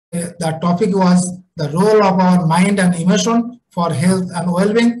the topic was the role of our mind and emotion for health and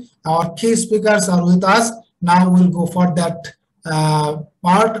well-being. Our key speakers are with us. Now we'll go for that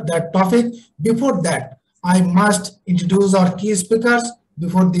part, that topic. Before that, I must introduce our key speakers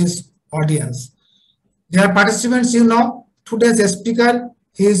before this audience. Dear participants, you know, today's speaker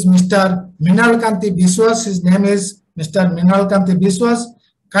is Mr. Mrinalkanti Biswas. His name is Mr. Mrinalkanti Biswas.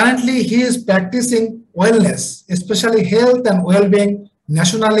 Currently, he is practicing wellness, especially health and well-being,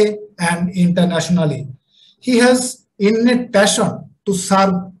 nationally and internationally. He has innate passion to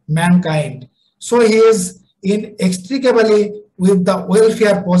serve mankind. So he is inextricably with the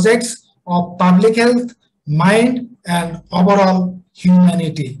welfare projects of public health, mind, and overall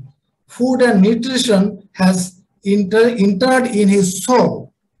humanity. Food and nutrition has entered in his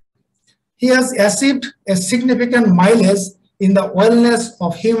soul. He has achieved a significant mileage in the wellness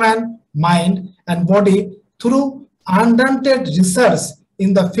of human mind and body through undaunted research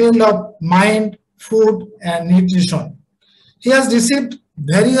in the field of mind, food, and nutrition. He has received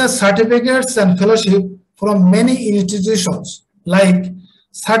various certificates and fellowship from many institutions like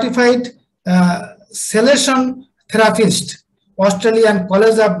Certified Selection Therapist, Australian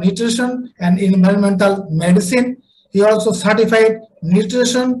College of Nutrition and Environmental Medicine. He also certified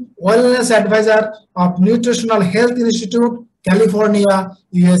Nutrition Wellness Advisor of Nutritional Health Institute, California,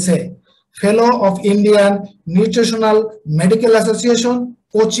 USA. Fellow of Indian Nutritional Medical Association,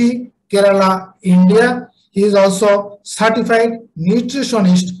 Kochi, Kerala, India. He is also certified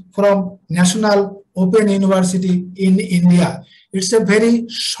nutritionist from National Open University in India. It's a very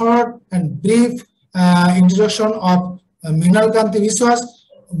short and brief introduction of Mrinalkanti Biswas,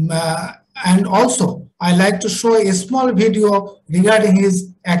 and also I like to show a small video regarding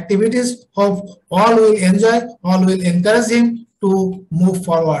his activities. Hope all will enjoy, all will encourage him to move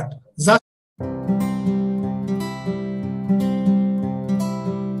forward.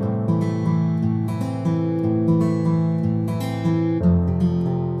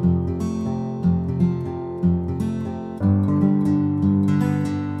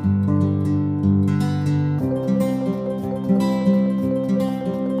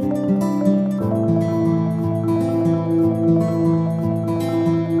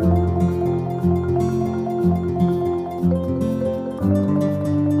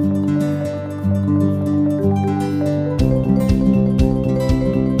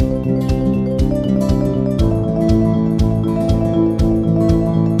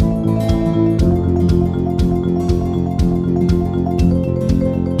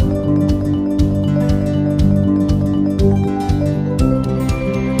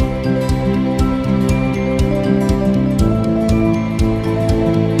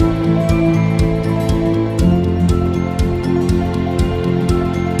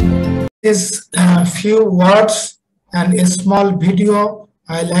 Is a few words and a small video.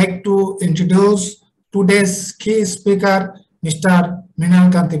 I like to introduce today's key speaker, Mr.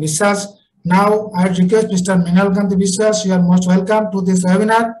 Mrinalkanti Biswas. Now I request Mr. Mrinalkanti Biswas, you are most welcome to this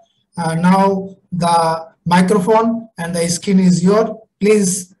webinar. Now the microphone and the screen is yours.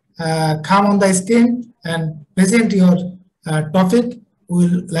 Please come on the screen and present your topic. We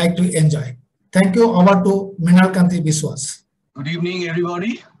will like to enjoy. Thank you. Over to Mrinalkanti Biswas. Good evening,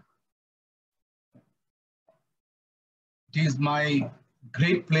 everybody. It is my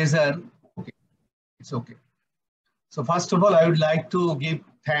great pleasure. Okay. It's okay. So first of all, I would like to give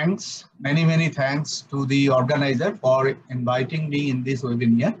thanks, many thanks to the organizer for inviting me in this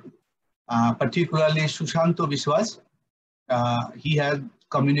webinar, particularly SUSHANTA BISWAS. He has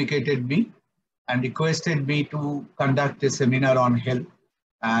communicated me and requested me to conduct a seminar on health,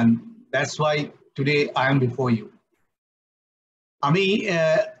 and that's why today I am before you. আমি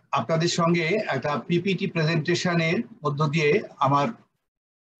আপনাদের সঙ্গে একটা PPT প্রেজেন্টেশনের মধ্য দিয়ে আমার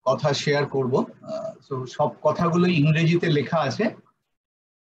কথা share করব। So সব কথাগুলো ইংরেজিতে লেখা আছে,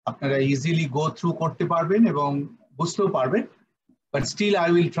 আপনারা ইজিলি গো থ্রু করতে পারবেন এবং বুঝতেও পারবেন, but still I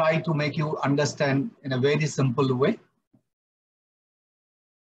will try to make you understand in a very simple way.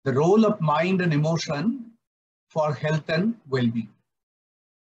 The role of mind and emotion for health and wellbeing.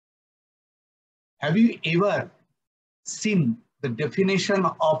 Have you ever seen the definition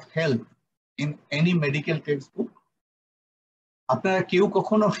of health in any medical textbook? আপনারা কেউ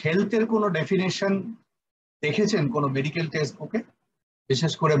কখনো হেলথের কোনো definition দেখেছেন কোনো medical টেক্সটবুকে,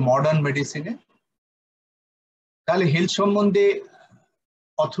 বিশেষ করে modern মেডিসিনে? তাহলে হেলথ সম্বন্ধে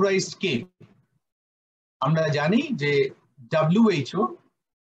অথরাইজড কে? আমরা জানি যে WHO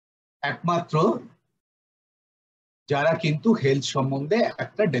একমাত্র যারা কিন্তু হেলথ সম্বন্ধে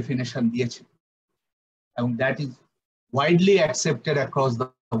একটা ডেফিনেশন দিয়েছে, এবং that is widely accepted across the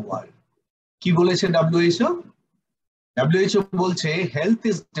world. কি বলেছে WHO? WHO বলছে health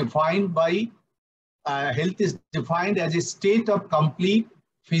is defined as a state of complete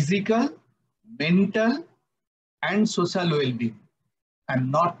physical, mental, and social well-being, and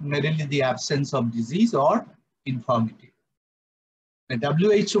not merely the absence of disease or infirmity. The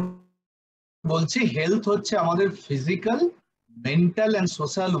WHO বলছে health হচ্ছে আমাদের physical, mental and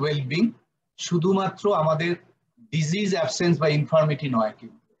social wellbeing, শুধুমাত্র আমাদের disease absence বা ইনফার্মিটি নয়।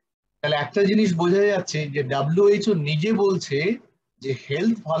 কিন্তু তাহলে একটা জিনিস বোঝা যাচ্ছে যে WHO নিজে বলছে যে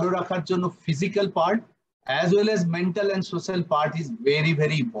হেলথ ভালো রাখার জন্য physical part as well as mental and social part is very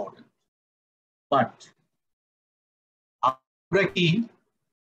very important. But আমরা কি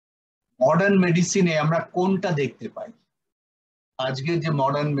মডার্ন মেডিসিনে আমরা কোনটা দেখতে পাই? আজকে যে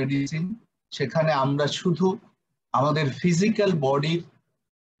মডার্ন মেডিসিন, সেখানে আমরা শুধু আমাদের ফিজিক্যাল বডির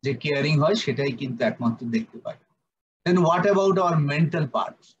যে কেয়ারিং হয় সেটাই কিন্তু একমাত্র দেখতে পাই। Then what about our mental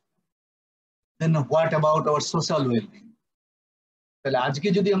part? Then what about our social well-being? তাহলে আজকে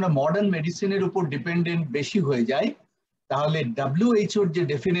যদি আমরা মডার্ন মেডিসিনের উপর ডিপেন্ডেন্ট বেশি হয়ে যাই, তাহলে WHO যে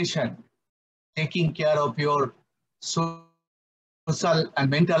definition taking care of your social and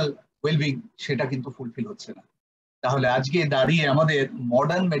mental wellbeing, সেটা কিন্তু ফুলফিল হচ্ছে না। তাহলে আজকে দাঁড়িয়ে আমাদের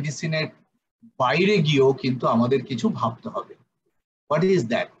মডার্ন মেডিসিনের বাইরে গিয়েও কিন্তু আমাদের কিছু ভাবতে হবে। What is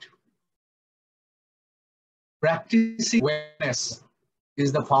that? Practicing awareness is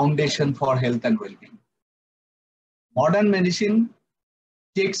the foundation for health and well-being. Modern medicine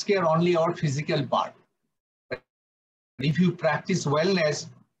takes care only of physical part. But if you practice wellness,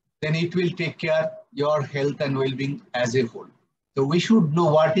 then it will take care your health and well-being as a whole. So we should know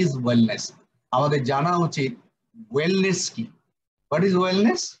what is wellness. আমাদের জানা উচিত wellness কি। What is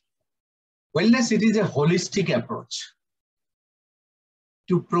wellness? Wellness, it is a holistic approach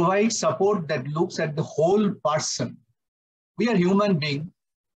to provide support that looks at the whole person. We are human beings.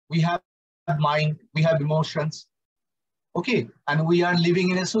 We have mind, we have emotions, okay, and we are living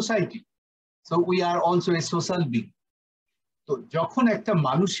in a society. So we are also a social being. তো যখন একটা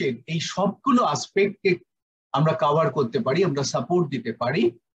মানুষের এই সবগুলো অ্যাসপেক্টকে আমরা cover করতে পারি, আমরা সাপোর্ট দিতে পারি,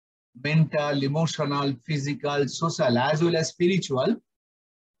 mental, emotional, physical, social as well as spiritual,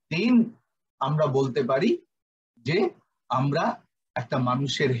 দেন আমরা বলতে পারি যে আমরা একটা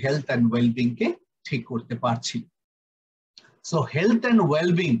মানুষের হেলথ অ্যান্ড ওয়েলবিং কে ঠিক করতে পারছি। So health and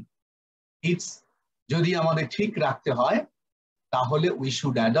wellbeing it's যদি আমাদের ঠিক রাখতে হয়, তাহলে we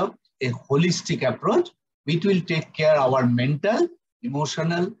should adopt A holistic approach which will take care our mental,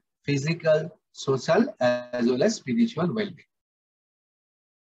 emotional, physical, social as well as spiritual well-being.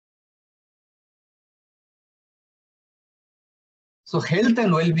 So health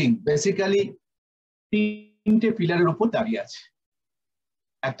and well-being basically তিনটে পিলারের উপর দাঁড়িয়ে আছে।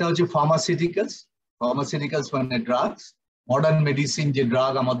 একটা হচ্ছে ফার্মাসিউটিক্যালস মানে ড্রাগস। মডার্ন মেডিসিন যে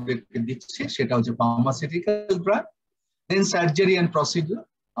ড্রাগ আমাদেরকে দিচ্ছে সেটা হচ্ছে pharmaceutical drug. Then surgery and procedure,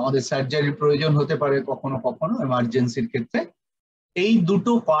 আমাদের সার্জারির প্রয়োজন হতে পারে কখনো কখনো এমার্জেন্সির ক্ষেত্রে। এই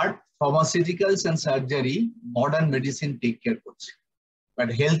দুটো part, pharmaceuticals and surgery, modern medicine take care করছে। বাট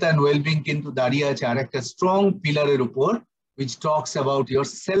হেলথ অ্যান্ড ওয়েলবিং কিন্তু দাঁড়িয়ে আছে আর একটা স্ট্রং পিলারের উপর, which talks about your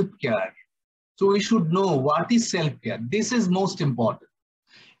self-care. So we should know what is self-care. This is most important.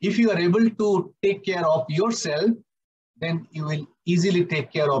 If you are able to take care of yourself, then you will easily take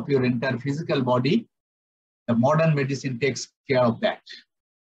care of your entire physical body. The modern medicine takes care of that.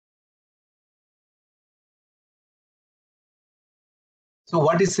 So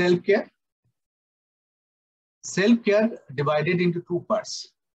what is self-care? Self-care divided into two parts.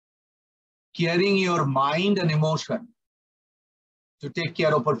 Caring your mind and emotion to take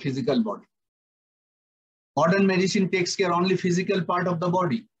care of our physical body. Modern medicine takes care only physical part of the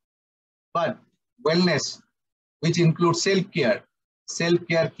body. But wellness, which includes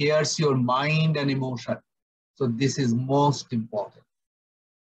self-care cares your mind and emotion. So this is most important.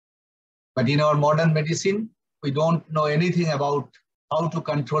 But in our modern medicine, we don't know anything about how to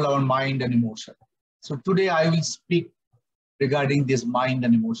control our mind and emotion. So today I will speak regarding this mind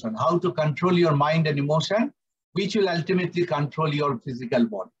and emotion, how to control your mind and emotion, which will ultimately control your physical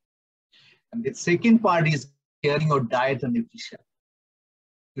body. And the second part is caring your diet and nutrition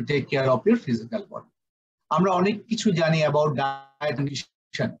to take care of your physical body. আমরা অনেক কিছু জানি about diet and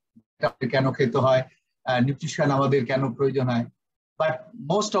nutrition, কেন খেতে হয়, nutrition আমাদের কেন প্রয়োজন হয়, but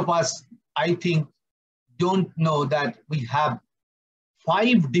most of us, I think, don't know that we have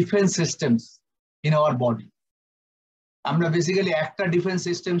 5 defense systems in our body. আমরা বেসিক্যালি একটা ডিফেন্স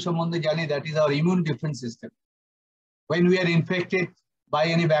সিস্টেম সম্বন্ধে জানি, that is our immune defense system. When we are infected by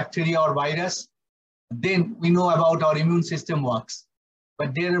any bacteria or virus, then we know about our immune system works. But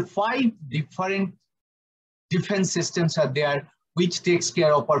there are 5 different defense systems are there which takes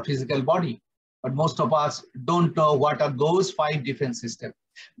care of our physical body. but most of us don't know what are those 5 defense systems.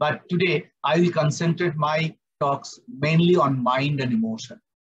 But today, I will concentrate my talks mainly on mind and emotion.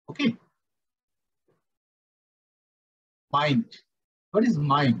 Okay? Mind. What is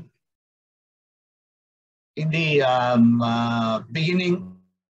mind? In the beginning,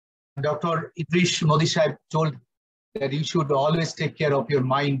 Dr. Idrish Modi Sahib told that you should always take care of your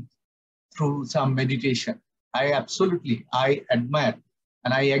mind through some meditation. I admire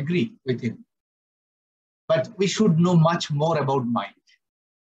and I agree with him. But we should know much more about mind.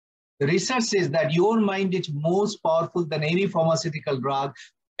 The research says that your mind is most powerful than any pharmaceutical drug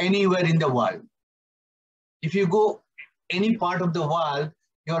anywhere in the world. If you go any part of the world,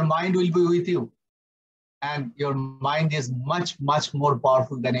 your mind will be with you. And your mind is much, much more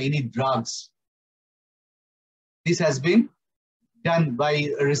powerful than any drugs. This has been done by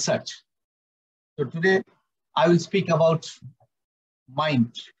research. So today, I will speak about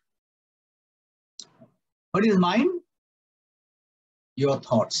mind. What is mind? Your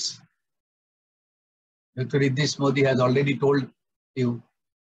thoughts. Dr. Idrish Modi has already told you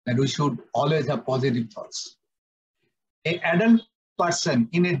that we should always have positive thoughts. An adult person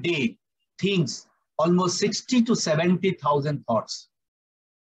in a day thinks almost 60 to 70,000 thoughts.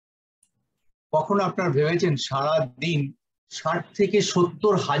 কখনো আপনারা ভেবেছেন সারা দিন 60 থেকে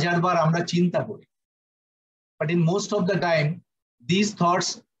 70,000 বার আমরা চিন্তা করি? But in most of the time, these thoughts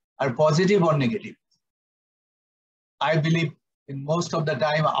are positive or negative. I believe in most of the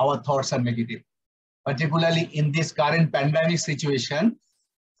time our thoughts are negative. Particularly in this current pandemic situation,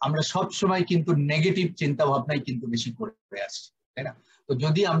 আমরা সব সময় কিন্তু নেগেটিভ চিন্তা ভাবনাই কিন্তু বেশি করে আসছি, তাই না? তো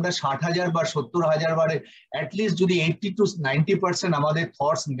যদি আমরা 60,000 বা 70,000 বারে অ্যাটলিস্ট যদি 80 to 90% আমাদের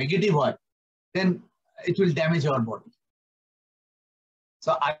থটস নেগেটিভ হয়, then it will damage our body. So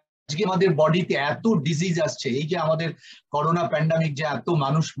আজকে আমাদের বডিতে এত ডিজিজ আসছে, এই যে আমাদের করোনা প্যান্ডামিক যে এত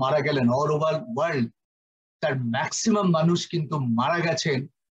মানুষ মারা গেলেন অল ওভার ওয়ার্ল্ড, তার ম্যাক্সিমাম মানুষ কিন্তু মারা গেছেন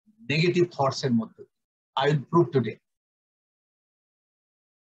নেগেটিভ থটস এর মধ্যে। I will prove today.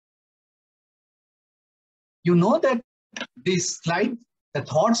 You know that this slide, the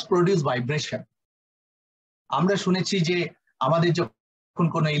thoughts produce vibration. আমরা শুনেছি যে আমাদের যখন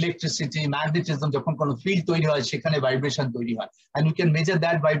কোনো ইলেকট্রিসিটি, ম্যাগনেটিজম, যখন কোনো ফিল্ড তৈরি হয় সেখানে ভাইব্রেশন তৈরি হয়, and we can measure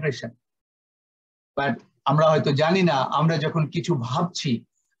that vibration. But আমরা হয়তো জানি না, আমরা যখন কিছু ভাবছি,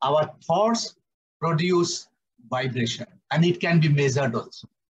 our thoughts produce vibration and it can be measured also.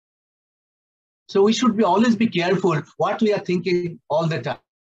 So we should always be careful what we are thinking all the time,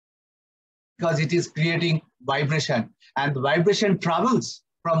 because it is creating vibration, and the vibration travels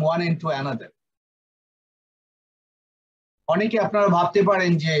from one end to another. অনেকে আপনারা ভাবতে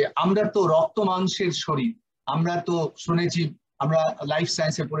পারেন যে আমরা তো রক্ত মাংসের শরীর, আমরা তো শুনেছি, আমরা লাইফ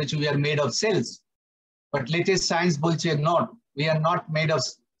সায়েন্সে পড়েছি we are made of cells, but latest science বলছে not, we are not made of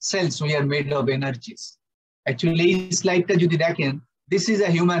cells, we are made of energies. Actually এই স্লাইডটা যদি দেখেন, this is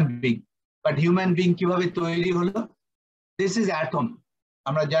a human being, but human being কিভাবে তৈরি হলো? This is atom.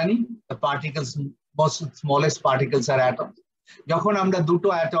 আমরা জানি the particles, most smallest particles are atoms. যখন আমরা দুটো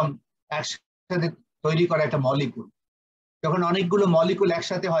অ্যাটম একসাথে তৈরি করে একটা মলিকুল, যখন অনেকগুলো মলিকুল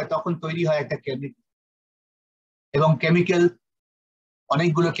একসাথে হয় তখন তৈরি হয় একটা কেমিক্যাল, এবং কেমিক্যাল,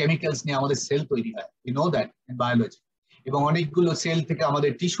 অনেকগুলো কেমিক্যালস নিয়ে আমাদের সেল তৈরি হয়, we know that in biology. এবং অনেকগুলো সেল থেকে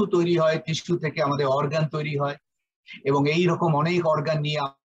আমাদের টিস্যু তৈরি হয়, টিস্যু থেকে আমাদের অর্গান তৈরি হয়, এবং এই রকম অনেক অর্গান নিয়ে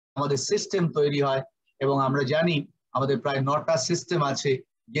আমাদের সিস্টেম তৈরি হয়। এবং আমরা জানি আমাদের প্রায় 9টা সিস্টেম আছে,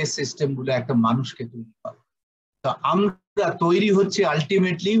 যে সিস্টেমগুলো একটা মানুষকে তৈরি করে। তো আমরা তৈরি হচ্ছে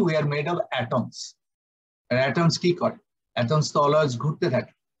ultimately we are made of atoms. Atoms কি করে? অ্যাটমস তো অলওয়েজ ঘুরতে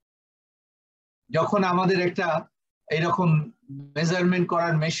থাকে। যখন আমাদের একটা এরকম মেজারমেন্ট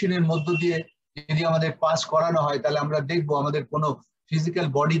করার মেশিনের মধ্য দিয়ে যদি আমাদের পাস করানো হয়, তাহলে আমরা দেখবো আমাদের কোনো ফিজিক্যাল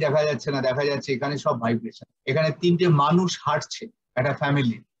বডি দেখা যাচ্ছে না, দেখা যাচ্ছে এখানে সব ভাইব্রেশন। এখানে 3টে মানুষ হাঁটছে, একটা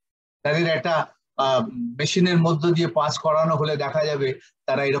ফ্যামিলি, তাদের একটা মেশিনের মধ্য দিয়ে পাস করানো হলে দেখা যাবে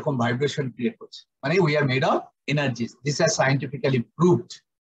তারা এরকম ভাইব্রেশন ক্রিয়েট করছে, মানে we are made of energies. This R scientifically proved.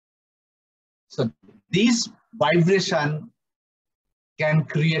 So this vibration can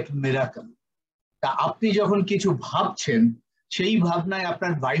create miracle. তা আপনি যখন কিছু ভাবছেন, সেই ভাবনায়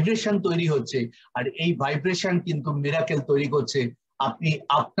আপনার ভাইব্রেশন তৈরি হচ্ছে, আর এই ভাইব্রেশন কিন্তু মিরাকেল তৈরি করছে। আপনি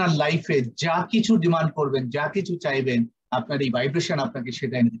আপনার লাইফে যা কিছু ডিমান্ড করবেন, যা কিছু চাইবেন, আপনার এই ভাইব্রেশন আপনাকে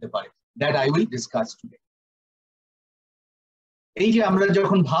সেটা এনে দিতে পারে। That I will discuss today. এই যে আমরা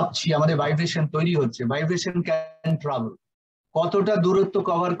যখন ভাবছি আমাদের ভাইব্রেশন তৈরি হচ্ছে, ভাইব্রেশন ক্যান ট্রাভেল। কতটা দূরত্ব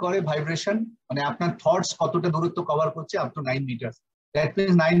কভার করে ভাইব্রেশন? মানে আপনার থটস কতটা দূরত্ব কভার করছে? Up to 9 metre. That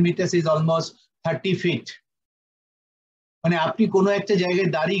means 9 metre is almost 30 fit. মানে আপনি কোনো একটা জায়গায়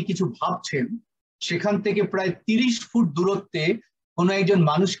দাঁড়িয়ে কিছু ভাবছেন, সেখান থেকে প্রায় 30 ফুট দূরত্বে কোনো একজন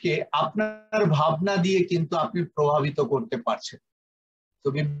মানুষকে আপনার ভাবনা দিয়ে কিন্তু আপনি প্রভাবিত করতে পারছেন। So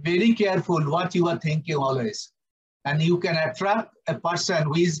be very careful what you are thinking always. And you can attract a person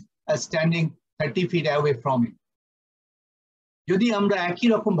who is standing 30 feet away from you. যদি আমরা একই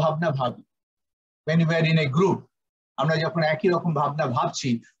রকম ভাবনা ভাবি, when we are in a group, আমরা যখন একই রকম ভাবনা ভাবছি,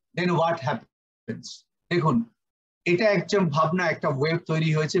 then what happens? দেখুন, এটা একজন ভাবনা, একটা ওয়েভ তৈরি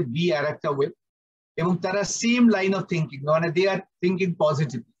হয়েছে, বি আর একটা ওয়েভ, এবং তারা সেম লাইন অফ থিঙ্কিং, মানে দে আর থিঙ্কিং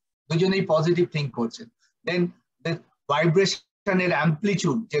পজিটিভ, দুজনেই পজিটিভ থিঙ্ক করছেন। দেন দ্য ভাইব্রেশনের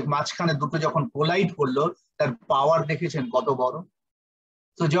অ্যাম্পলিটিউড, যে মাঝখানে দুটো যখন কোলাইড করলো, তার পাওয়ার দেখেছেন কত বড়।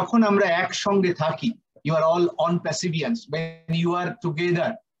 তো যখন আমরা একসঙ্গে থাকি, you are all ONPASSIVIANS, when you are together,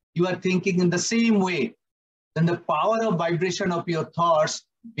 you are thinking in the same way, then the power of vibration of your thoughts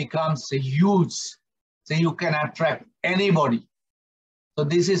becomes huge, so you can attract anybody. So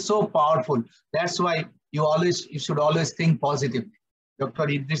this is so powerful. That's why you should always think positively. Dr.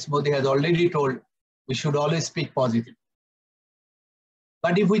 Idris Modi has already told we should always speak positive.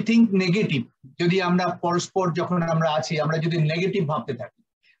 But if we think negative, যদি আমরা পরস্পর যখন আমরা আছি, আমরা যদি negative ভাবতে থাকি,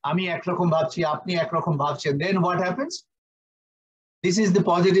 আমি একরকম ভাবছি, আপনি একরকম ভাবছেন, then what happens? This is the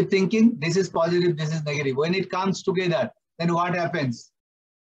positive thinking, this is positive, this is negative. When it comes together, then what happens?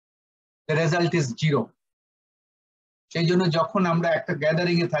 The result is zero. সেই জন্য যখন আমরা একটা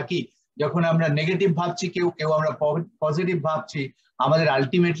গ্যাদারিং এ থাকি, যখন আমরা নেগেটিভ ভাবছি, কেউ কেউ আমরা পজিটিভ ভাবছি, আমাদের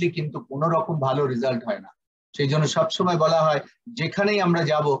আলটিমেটলি কিন্তু কোনো রকম ভালো রেজাল্ট হয় না। সেই জন্য সবসময় বলা হয়, যেখানেই আমরা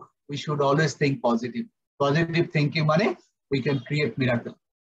যাব, we should always think positive. Positive thinking মানে উই ক্যান ক্রিয়েট মিরাকল।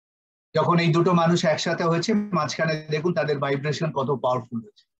 যখন এই দুটো মানুষ একসাথে হয়েছে, মাঝখানে দেখুন তাদের ভাইব্রেশন কত পাওয়ারফুল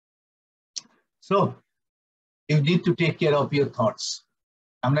হয়েছে। So you need to take care of your thoughts.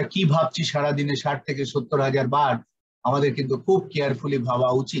 আমরা কি ভাবছি সারাদিনে 60 থেকে 70,000 বার, আমাদের কিন্তু খুব কেয়ারফুলি ভাবা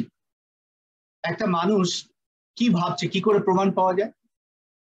উচিত। একটা মানুষ কি ভাবছে কি করে প্রমাণ পাওয়া যায়?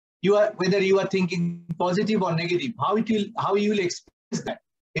 Whether you are thinking positive or negative, how you will express that?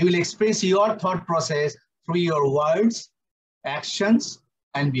 You will express your thought process through your words, actions,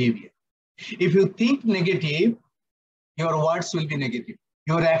 and behavior. If you think negative, your words will be negative,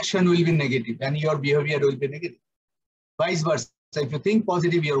 your action will be negative, and your behavior will be negative. Vice versa. So if you think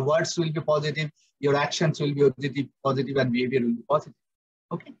positive, your words will be positive, your actions will be positive, and behavior will be positive.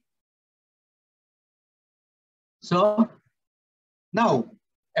 Okay. So now,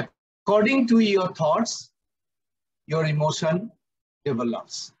 according to your thoughts, your emotion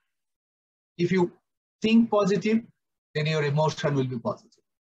develops. If you think positive, then your emotion will be positive.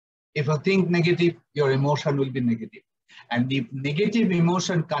 If you think negative, your emotion will be negative. And if negative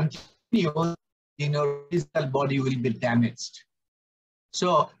emotion continues, then your physical body will be damaged. So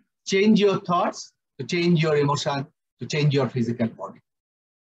change your thoughts to change your emotion, to change your physical body.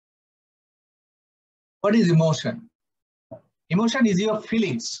 What is emotion? Emotion is your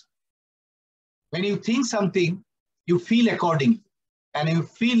feelings. When you think something, you feel accordingly, and you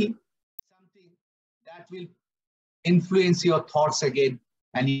feel something that will influence your thoughts again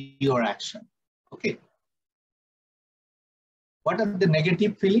and your action. Okay. What are the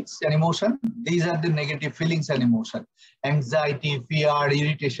negative feelings and emotion? These are the negative feelings and emotion: anxiety, fear,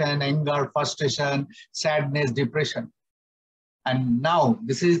 irritation, anger, frustration, sadness, depression. And now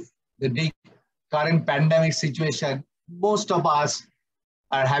this is the current pandemic situation. Most of us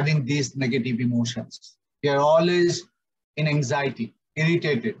are having these negative emotions. We are always in anxiety,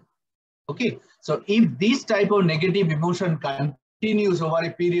 irritated. Okay, so if this type of negative emotion continues over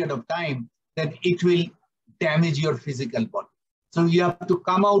a period of time, then it will damage your physical body. So you have to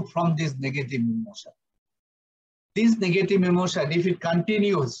come out from this negative emotion. This negative emotion, if it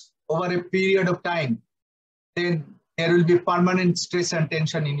continues over a period of time, then there will be permanent stress and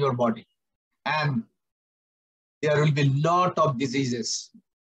tension in your body. And there will be a lot of diseases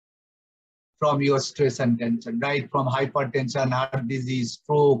from your stress and tension, right? From hypertension, heart disease,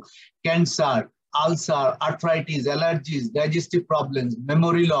 stroke, cancer, ulcer, arthritis, allergies, digestive problems,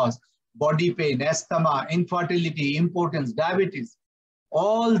 memory loss, body pain, asthma, infertility, impotence, diabetes.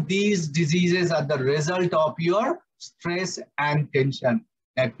 All these diseases are the result of your stress and tension.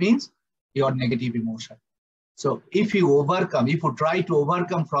 That means your negative emotion. So if you try to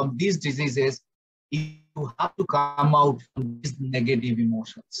overcome from these diseases, you have to come out from these negative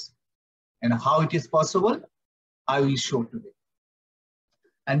emotions. And how it is possible, I will show today.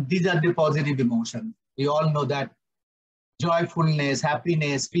 And these are the positive emotions. We all know that joyfulness,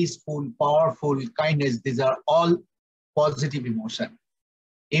 happiness, peaceful, powerful, kindness, these are all positive emotions.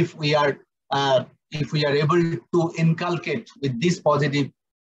 If we are able to inculcate with these positive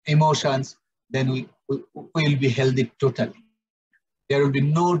emotions, then we will be healthy totally. There will be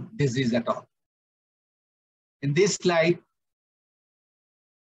no disease at all. In this slide,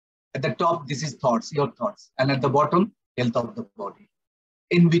 At the top, this is thoughts, your thoughts. And at the bottom, health of the body.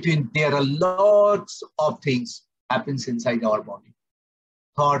 In between, there are lots of things happens inside our body.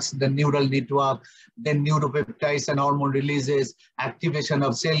 Thoughts, the neural network, then neuropeptides and hormone releases, activation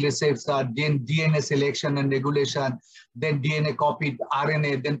of cell receptor, then DNA selection and regulation, then DNA copied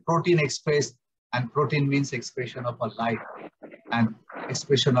RNA, then protein expressed, and protein means expression of a light, and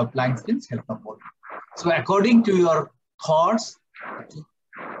expression of light means health of body. So according to your thoughts,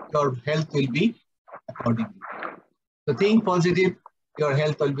 your health will be accordingly. So think positive, your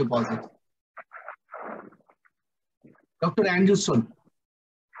health will be positive. Dr. Anderson,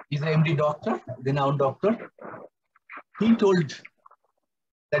 he's an MD doctor, renowned doctor. He told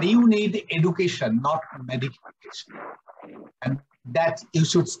that you need education, not medication. And that you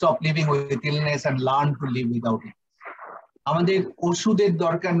should stop living with illness and learn to live without it. আমাদের ওষুধের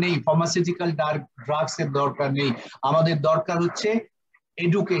দরকার নেই, pharmaceutical ড্রাগসের দরকার নেই, আমাদের দরকার হচ্ছে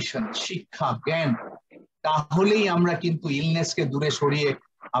এডুকেশন, শিক্ষা, জ্ঞান। তাহলেই আমরা কিন্তু ইলনেসকে দূরে সরিয়ে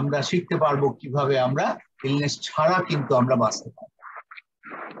আমরা শিখতে পারবো কিভাবে আমরা ইলনেস ছাড়া কিন্তু আমরা বাঁচতে পারবো।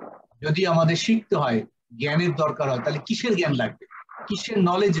 যদি আমাদের শিখতে হয়, জ্ঞানের দরকার হয়, তাহলে কিসের জ্ঞান লাগবে, কিসের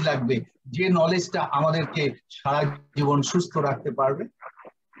নলেজ লাগবে, যে নলেজটা আমাদেরকে সারা জীবন সুস্থ রাখতে পারবে?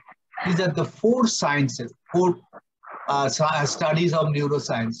 These are the four sciences, four studies of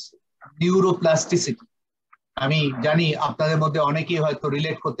neuroscience. Neuroplasticity. আমি জানি আপনাদের মধ্যে অনেকেই হয়তো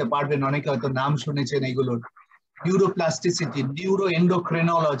রিলেট করতে পারবেন, অনেকে হয়তো নাম শুনেছেন এগুলোর। Neuroplasticity,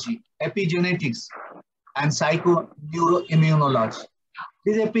 neuroendocrinology, epigenetics, and psychoneuroimmunology.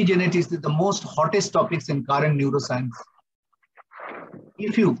 This epigenetics is the most hottest topics in current neuroscience.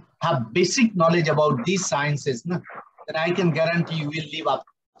 If you have basic knowledge about these sciences, then I can guarantee you will live up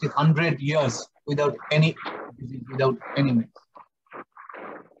to 100 years without any disease, without any mess.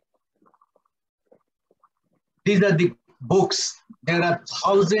 These are the books. There are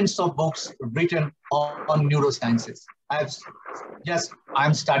thousands of books written on neurosciences.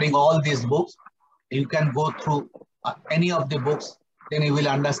 I'm studying all these books. You can go through any of the books, then you will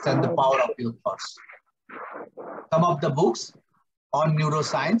understand the power of your thoughts. Some of the books on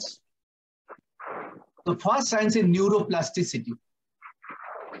neuroscience. The first science is neuroplasticity.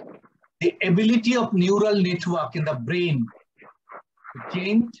 The ability of neural network in the brain to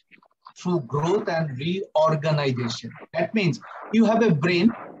change through growth and reorganization. That means you have a brain,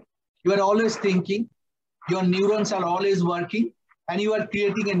 you are always thinking, your neurons are always working, and you are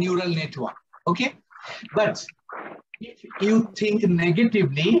creating a neural network, okay? But if you think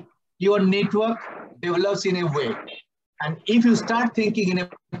negatively, your network develops in a way. And if you start thinking in a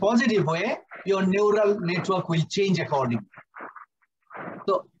positive way, your neural network will change accordingly.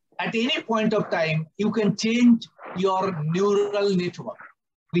 So at any point of time, you can change your neural network,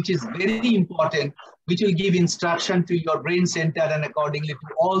 which is very important, which will give instruction to your brain center and accordingly to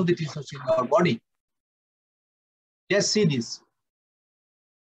all the tissues in your body. Just see this.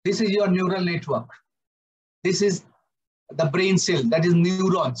 This is your neural network. This is the brain cell, that is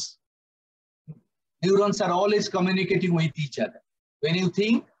neurons. Neurons are always communicating with each other. When you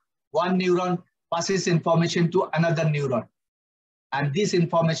think, one neuron passes information to another neuron. And this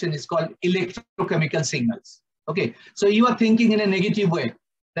information is called electrochemical signals. Okay, so you are thinking in a negative way.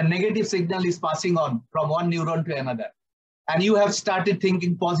 The negative signal is passing on from one neuron to another. And you have started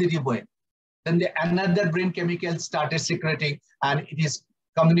thinking positive way. Then another brain chemical started secreting and it is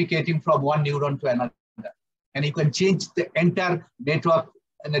communicating from one neuron to another. And you can change the entire network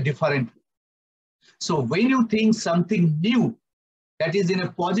in a different way. So when you think something new that is in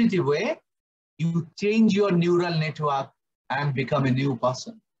a positive way, you change your neural network and become a new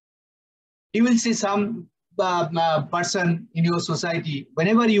person. You will see some person in your society,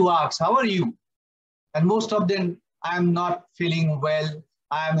 whenever you ask, how are you? And most of them, I'm not feeling well,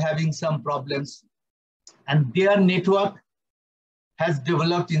 I'm having some problems. And their network has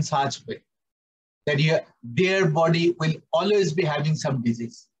developed in such a way that their body will always be having some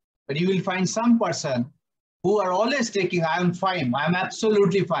disease. But you will find some person who are always taking, I'm fine, I'm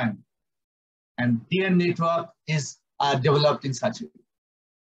absolutely fine. And their network is developed in such a way.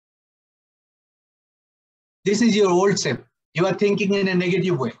 This is your old self. You are thinking in a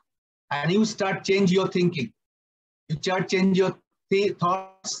negative way. And you start change your thinking. You start change your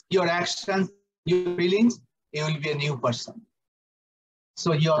thoughts, your actions, your feelings, you will be a new person.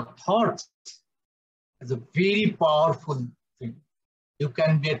 So your thoughts is a very powerful thing. You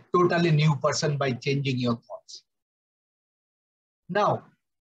can be a totally new person by changing your thoughts. Now,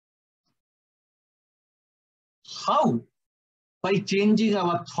 how? By changing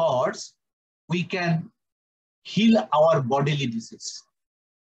our thoughts, we can heal our bodily disease.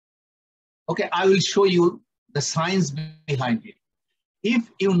 Okay, I will show you the science behind it. if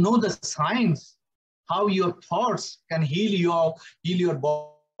you know the science, how your thoughts can heal your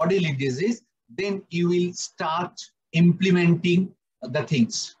bodily disease, then you will start implementing the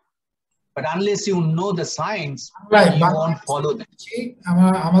things. But unless you know the science, Right, you won't follow them.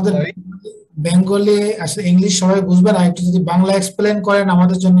 আমাদের Bengali আসলে English সবাই বুঝবে না, একটু যদি Bangla explain করেন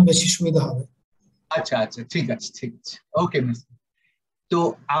আমাদের জন্য বেশি সুবিধা হবে। আচ্ছা আচ্ছা, ঠিক আছে ঠিক আছে, ওকে মিস। তো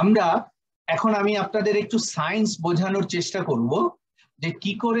আমরা এখন আমি আপনাদের একটু সায়েন্স বোঝানোর চেষ্টা করব যে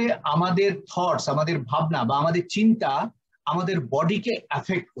কি করে আমাদের থটস, আমাদের ভাবনা বা আমাদের চিন্তা আমাদের বডিকে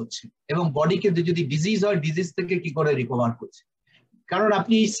এফেক্ট করছে, এবং বডিকে যদি ডিজিজ হয় ডিজিজ থেকে কি করে রিকভার করছে। কারণ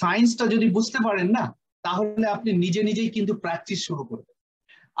আপনি সায়েন্সটা যদি বুঝতে পারেন না, তাহলে আপনি নিজে নিজেই কিন্তু প্র্যাকটিস শুরু করবেন।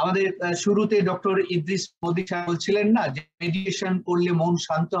 আমাদের শুরুতে ডক্টর ইদ্রিস মোদি সাহেব বলছিলেন না যে মেডিটেশন করলে মন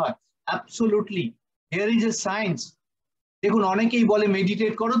শান্ত হয়। Absolutely, here is a science. দেখুন, অনেকেই বলে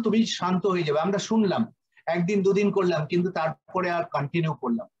মেডিটেট করো তুমি শান্ত হয়ে যাবে, আমরা শুনলাম, একদিন দুদিন করলাম, কিন্তু তারপরে আর কন্টিনিউ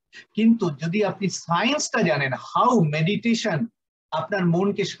করলাম। কিন্তু যদি আপনি সায়েন্সটা জানেন, হাউ মেডিটেশন আপনার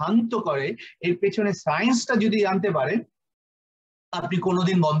মনকে শান্ত করে, এর পেছনে সায়েন্সটা যদি জানতে পারেন, আপনি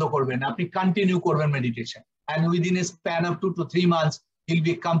কোনোদিন বন্ধ করবেন না, আপনি কন্টিনিউ করবেন meditation, and within a span of 2 to 3 months he'll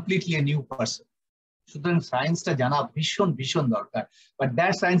be completely a new person. সুতরাং সায়েন্সটা জানা ভীষণ ভীষণ দরকার, but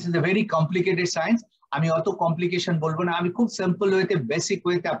that science is a very complicated science. আমি অত কমপ্লিকেশন বলবো না, আমি খুব সিম্পল ওয়েতে, বেসিক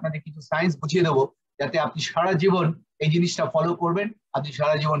ওয়েতে আপনাদের কিছু সায়েন্স বুঝিয়ে দেবো, যাতে আপনি সারা জীবন এই জিনিসটা ফলো করবেন, আপনি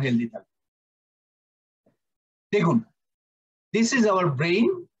সারা জীবন হেলদি থাকবেন। দেখুন, this is our brain,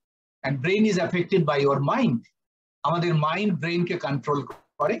 and brain is affected by your mind. আমাদের মাইন্ড ব্রেইনকে কন্ট্রোল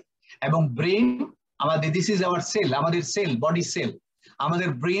করে, এবং ব্রেইন আমাদের, দিস ইজ আওয়ার সেল, আমাদের সেল, বডি সেল। আমাদের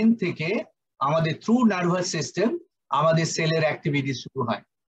ব্রেইন থেকে আমাদের থ্রু নার্ভাস সিস্টেম আমাদের সেলের অ্যাক্টিভিটি শুরু হয়।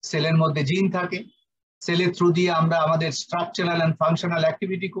 সেলের মধ্যে জিন থাকে, সেলের থ্রু দিয়ে আমরা আমাদের স্ট্রাকচারাল এন্ড ফাংশনাল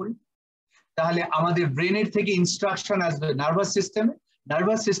অ্যাক্টিভিটি করি। তাহলে আমাদের ব্রেনের থেকে ইনস্ট্রাকশন আসবে নার্ভাস সিস্টেমে,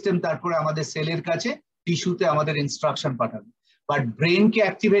 নার্ভাস সিস্টেম তারপরে আমাদের সেলের কাছে টিস্যুতে আমাদের ইনস্ট্রাকশন পাঠাবে। বাট ব্রেনকে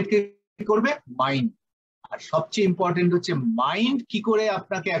অ্যাক্টিভেট করবে মাইন্ড। আর সবচেয়ে ইম্পর্টেন্ট হচ্ছে মাইন্ড কি করে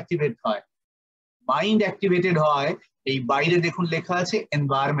আপনাকে অ্যাক্টিভেট হয়। মাইন্ড অ্যাক্টিভেটেড হয়, এই বাইরে দেখুন লেখা আছে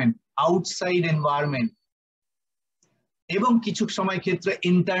এনভায়রনমেন্ট, আউটসাইড এনভায়রনমেন্ট, এবং কিছু সময় ক্ষেত্রে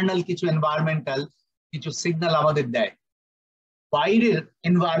ইন্টারনাল কিছু এনভায়রনমেন্টাল কিছু সিগন্যাল আমাদের দেয়। বাইরের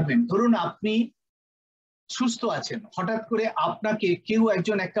এনভায়রনমেন্ট, ধরুন আপনি সুস্থ আছেন, হঠাৎ করে আপনাকে কেউ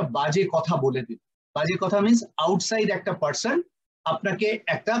একজন একটা বাজে কথা বলে দিল। বাজে কথা মিনস আউটসাইড একটা পার্সন আপনাকে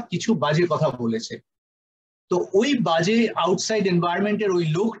একটা কিছু বাজে কথা বলেছে। তো ওই বাজে আউটসাইড এনভায়রনমেন্টের ওই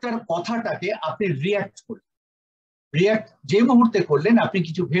লোকটার কথাটাকে আপনি রিয়াক্ট করলেন। রিয়াক্ট যে মুহূর্তে করলেন, আপনি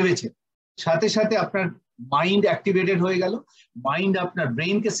কিছু ভেবেছেন, সাথে সাথে আপনার মাইন্ড অ্যাক্টিভেটেড হয়ে গেল। মাইন্ড আপনার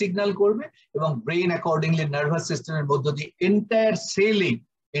ব্রেইনকে সিগন্যাল করবে, এবং ব্রেইন অ্যাকর্ডিংলি নার্ভাস সিস্টেমের মধ্য দিয়ে এন্টায়ার সেলে,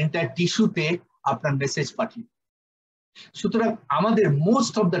 এন্টায়ার টিস্যুতে আপনার মেসেজ পাঠিয়ে। সুতরাং আমাদের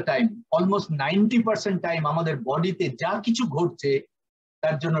most of the time, almost 90% time আমাদের বডিতে যা কিছু ঘটছে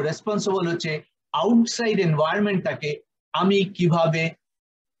তার জন্য রেসপন্সিবল হচ্ছে আউটসাইড এনভায়রনমেন্টটাকে আমি কিভাবে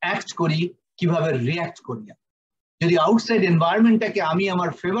অ্যাক্ট করি, কিভাবে রিয়াক্ট করি। যদি আউটসাইড এনভায়রনমেন্টটাকে আমি আমার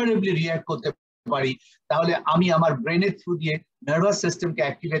ফেভারেবলি রিয়াক্ট করতে পারি, তাহলে আমি আমার ব্রেনের থ্রু দিয়ে নার্ভাস সিস্টেমকে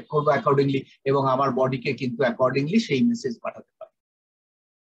অ্যাক্টিভেট করবো অ্যাকর্ডিংলি, এবং আমার বডিকে কিন্তু অ্যাকর্ডিংলি সেই মেসেজ পাঠাতে পারি।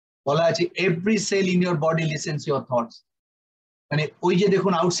 বলা আছে every sell in your body listen your thoughts. মানে ওই যে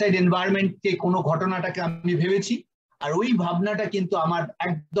দেখুন, আউটসাইড এনভায়রনমেন্টকে কোনো ঘটনাটাকে আমি ভেবেছি, আর ওই ভাবনাটা কিন্তু আমার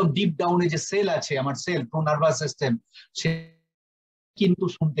একদম ডিপ ডাউনে যে সেল আছে, আমার সেল থ্রু নার্ভাস সিস্টেম, সে কিন্তু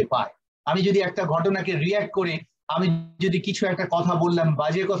শুনতে পায়। আমি যদি একটা ঘটনাকে রিয়াক্ট করে, আমি যদি কিছু একটা কথা বললাম,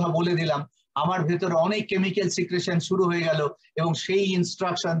 বাজে কথা বলে দিলাম, আমার ভেতরে অনেক কেমিক্যাল সিক্রেশন শুরু হয়ে গেল, এবং সেই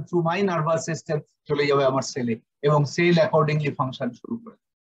ইনস্ট্রাকশন থ্রু মাই নার্ভাস সিস্টেম চলে যাবে আমার সেলে, এবং সেল অ্যাকর্ডিংলি ফাংশন শুরু করে।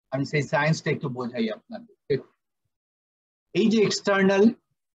 আমি সেই সায়েন্সটা একটু বোঝাই আপনাদের। এই যে এক্সটার্নাল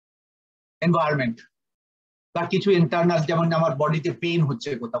এনভায়রনমেন্ট বা কিছু ইন্টারনাল, যেমন আমার বডিতে পেইন হচ্ছে,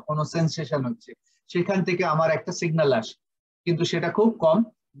 কোথাও কোনো সেন্সেশন হচ্ছে, সেখান থেকে আমার একটা সিগন্যাল আসে, কিন্তু সেটা খুব কম।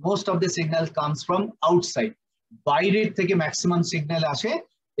 Most of the signal comes from outside, বাইরের থেকে ম্যাক্সিমাম সিগন্যাল আসে,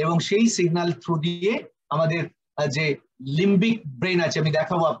 এবং সেই সিগন্যাল থ্রু দিয়ে আমাদের যে লিম্বিক ব্রেন আছে, আমি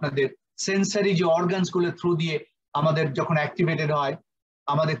দেখাবো আপনাদের, সেন্সারি যে অর্গানস গুলো থ্রু দিয়ে আমাদের যখন অ্যাক্টিভেটেড হয়,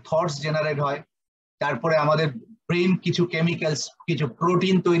 আমাদের থটস জেনারেট হয়, তারপরে আমাদের ব্রেন কিছু কেমিক্যালস, কিছু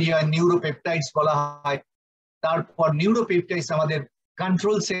প্রোটিন তৈরি হয়, নিউরোপেপটাইডস বলা হয়। তারপর নিউরোপেপটাইডস আমাদের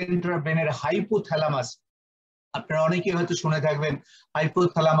কন্ট্রোল সেন্টার ব্রেনের হাইপোথ্যালামাস, আপনারা অনেকে হয়তো শুনে থাকবেন,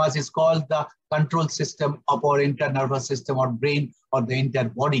 hypothalamus is called the control system of our entire nervous system or brain or the entire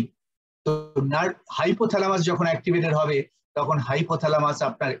body. তো হাইপোথ্যালামাস যখন অ্যাক্টিভেটেড হবে, তখন হাইপোথ্যালামাস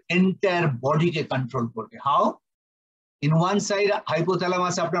আপনার এন্টায়ার বডিকে কন্ট্রোল করবে। How? In one side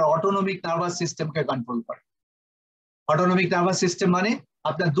hypothalamus আপনার অটোনমিক নার্ভাস সিস্টেমকে কন্ট্রোল করে, অটোনমিক নার্ভাস সিস্টেম মানে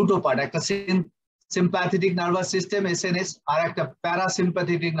আপনার দুটো পার্ট, একটা সিম্প্যাথেটিক নার্ভাস সিস্টেম এসএনএস আর একটা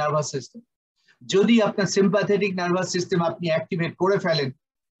প্যারাসিম্প্যাথেটিক নার্ভাস সিস্টেম। যদি আপনার সিম্প্যাথেটিক নার্ভাস সিস্টেম আপনি অ্যাক্টিভেট করে ফেলেন,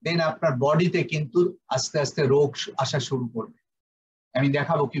 দেন আপনার বডিতে কিন্তু আস্তে আস্তে রোগ আসা শুরু করবে। আমি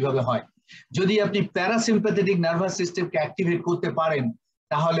দেখাবো কিভাবে হয়। যদি আপনি প্যারাসিম্প্যাথেটিক নার্ভাস সিস্টেমকে অ্যাক্টিভেট করতে পারেন,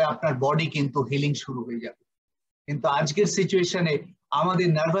 তাহলে আপনার বডি কিন্তু হিলিং শুরু হয়ে যাবে। কিন্তু আজকের সিচুয়েশনে আমাদের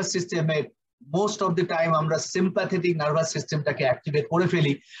নার্ভাস সিস্টেমের মোস্ট অফ দ্য টাইম আমরা সিম্প্যাথেটিক নার্ভাস সিস্টেমটাকে অ্যাক্টিভেট করে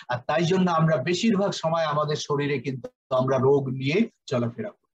ফেলি, আর তাই জন্য আমরা বেশিরভাগ সময় আমাদের শরীরে কিন্তু আমরা রোগ নিয়ে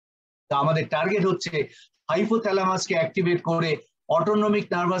চলাফেরা করি। তো আমাদের টার্গেট হচ্ছে হাইপোথ্যালামাসকে অ্যাক্টিভেট করে অটোনমিক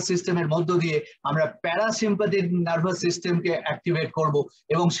নার্ভাস সিস্টেমের মধ্য দিয়ে আমরা প্যারাসিম্প্যাথেটিক নার্ভাস সিস্টেমকে অ্যাক্টিভেট করব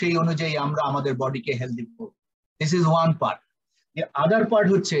এবং সেই অনুযায়ী আমরা আমাদের বডিকে হেলদি করব। This is one part. The other part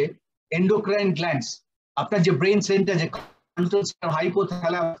হচ্ছে এন্ডোক্রাইন গ্ল্যান্ডস। আপনার যে ব্রেন সেন্টার, যে কন্ট্রোল সেন্টার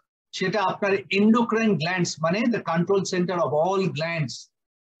হাইপোথ্যালামাস, সেটা আপনার এন্ডোক্রাইন গ্ল্যান্ডস মানে the control centre of all glands.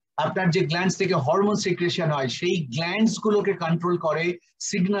 আপনার যে গ্ল্যান্ডস থেকে হরমোন সিক্রেশন হয়, সেই গ্ল্যান্ডস গুলোকে কন্ট্রোল করে,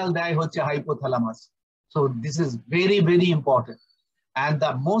 সিগন্যাল দেয় হচ্ছে hypothalamus. So this is very very important. And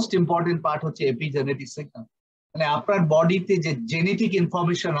the most important part হচ্ছে এপিজেনেটিক সিগন্যাল। মানে আপনার বডিতে যে জেনেটিক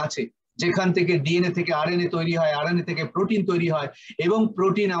ইনফরমেশন আছে, যেখান থেকে ডিএনএ থেকে আরএনএ তৈরি হয়, আরএনএ থেকে প্রোটিন তৈরি হয়, এবং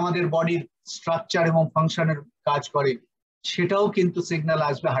প্রোটিন আমাদের বডির স্ট্রাকচার এবং ফাংশনের কাজ করে, সেটাও কিন্তু সিগন্যাল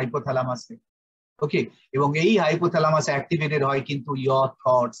আসবে হাইপোথ্যালামাস থেকে। ওকে, এবং এই হাইপোথ্যালামাস অ্যাক্টিভেটেড হয় কিন্তু ইয়োর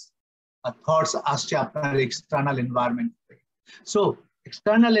থটস, আর থটস আসছে আপনার এক্সটার্নাল এনভায়রনমেন্ট থেকে। সো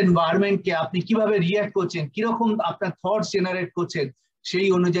এক্সটার্নাল এনভায়রনমেন্টকে আপনি কিভাবে রিঅ্যাক্ট করছেন, কিরকম আপনার থটস জেনারেট করছেন, সেই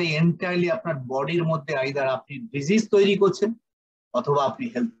অনুযায়ী এন্টায়ারলি আপনার বডির মধ্যে আইদার আপনি ডিজিজ তৈরি করছেন অথবা আপনি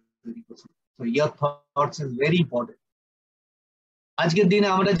হেলথ তৈরি করছেন। So your thoughts is very important. আজকের দিনে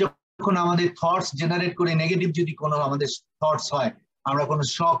আমরা যখন আমাদের থটস জেনারেট করে নেগেটিভ যদি কোনো আমাদের থটস হয়, আমরা কোনো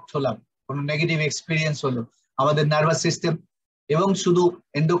শক হলাম, কোনো নেগেটিভ এক্সপিরিয়েন্স হলো, আমাদের নার্ভাস সিস্টেম এবং শুধু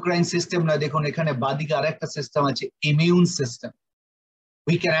এন্ডোক্রাইন সিস্টেম না, দেখুন এখানে বাদিকে আরেকটা সিস্টেম আছে, immune system.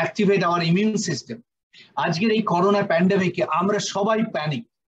 We can activate hour immune system. আজকের এই করোনা প্যান্ডেমিকে আমরা সবাই প্যানিক,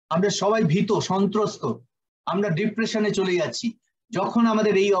 আমরা সবাই ভীত সন্ত্রস্ত, আমরা ডিপ্রেশনে চলে যাচ্ছি। যখন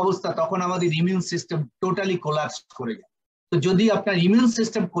আমাদের এই অবস্থা, তখন আমাদের ইমিউন সিস্টেম টোটালি কোলাপস করে যায়। তো যদি আপনার ইমিউন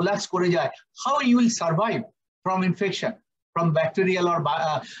সিস্টেম কোলাপস করে যায়, how you will survive from infection, from bacterial or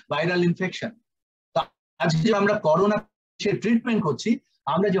viral infection. আজকে আমরা করোনা ট্রিটমেন্ট করছি,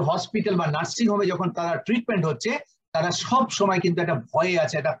 আমরা যে হসপিটাল বা নার্সিং হোমে যখন তারা ট্রিটমেন্ট হচ্ছে, তারা সব সময় কিন্তু একটা ভয়ে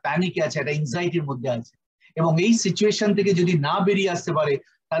আছে, একটা প্যানিকে আছে, একটা এনজাইটির মধ্যে আছে। এবং এই সিচুয়েশন থেকে যদি না বেরিয়ে আসতে পারে,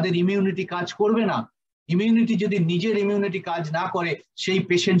 তাদের ইমিউনিটি কাজ করবে না। ইমিউনিটি যদি নিজের ইমিউনিটি কাজ না করে, সেই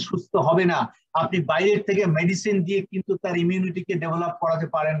পেশেন্ট সুস্থ হবে না। আপনি বাইরের থেকে মেডিসিন দিয়ে কিন্তু তার ইমিউনিটিকে ডেভেলপ করাতে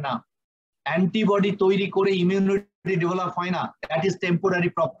পারেন না। অ্যান্টিবডি তৈরি করে ইমিউনিটি ডেভেলপ হয় না, দ্যাট ইজ টেম্পোরারি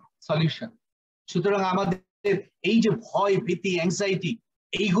সলিউশন। সুতরাং আমাদের এই যে ভয়, ভীতি, অ্যাংজাইটি,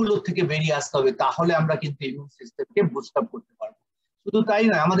 এইগুলো থেকে বেরিয়ে আসতে হবে, তাহলে আমরা কিন্তু ইমিউন সিস্টেমকে বুস্ট আপ করতে পারবো। শুধু তাই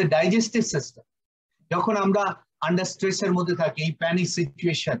নয়, আমাদের ডাইজেস্টিভ সিস্টেম, যখন আমরা আন্ডার স্ট্রেসের মধ্যে থাকি, এই প্যানিক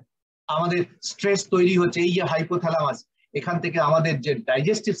সিচুয়েশন, আমাদের স্ট্রেস তৈরি হচ্ছে, এই যে হাইপোথ্যালামাস, এখান থেকে আমাদের যে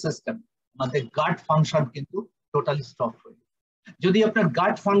ডাইজেস্টিভ সিস্টেম, আমাদের গাট ফাংশন কিন্তু টোটালি স্টপ হয়ে যায়। যদি আপনার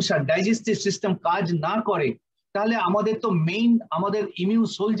গাট ফাংশন, ডাইজেস্টিভ সিস্টেম কাজ না করে, তাহলে আমাদের তো মেইন আমাদের ইমিউন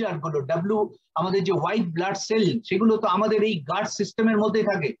সোলজার গুলো আমাদের যে হোয়াইট ব্লাড সেল, সেগুলো তো আমাদের এই গাট সিস্টেমের মধ্যে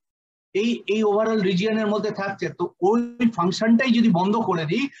থাকে, এই ওভারঅল রিজিয়নের মধ্যে থাকছে। তো ওই ফাংশনটাই যদি বন্ধ করে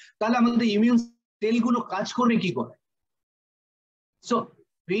দিই, তাহলে আমাদের ইমিউন সেলগুলো কাজ করবে কি করে? সো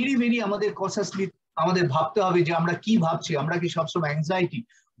ভেরি ভেরি আমাদের কনসাসলি আমাদের ভাবতে হবে যে আমরা কি ভাবছি, আমরা কি সবসময় অ্যাংজাইটি,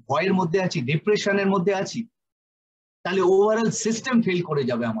 ভয়ের মধ্যে আছি, ডিপ্রেশনের মধ্যে আছি, তাহলে ওভারঅল সিস্টেম ফেল করে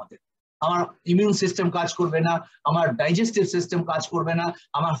যাবে আমাদের। আমার ইমিউন সিস্টেম কাজ করবে না, আমার ডাইজেস্টিভ সিস্টেম কাজ করবে না,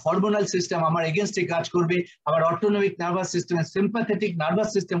 আমার হরমোনাল সিস্টেম আমার এগেনস্টে কাজ করবে, আমার autonomic nervous system, sympathetic nervous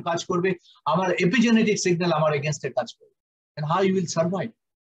system কাজ করবে, আমার এপিজেনেটিক সিগন্যাল আমার এগেনস্টে কাজ করবে। And how you will survive?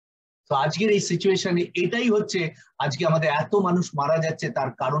 তো আজকের এই সিচুয়েশনে এটাই হচ্ছে, আজকে আমাদের এত মানুষ মারা যাচ্ছে, তার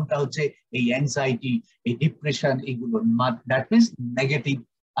কারণটা হচ্ছে এই অ্যাংজাইটি, এই ডিপ্রেশন, এইগুলো। That means negative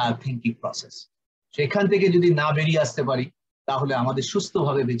thinking process. সেখান থেকে যদি না বেরিয়ে আসতে পারি, তাহলে আমাদের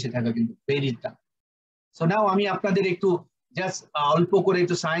সুস্থভাবে বেঁচে থাকা কিন্তু ভেরি টাফ। সো নাও আমি আপনাদের একটু জাস্ট অল্প করে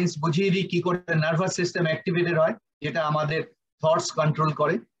একটু সায়েন্স বুঝিয়ে দিই কি করে নার্ভাস সিস্টেম অ্যাক্টিভেটেড হয়, যেটা আমাদের থটস কন্ট্রোল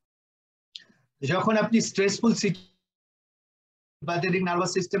করে। যখন আপনি stressful sympathetic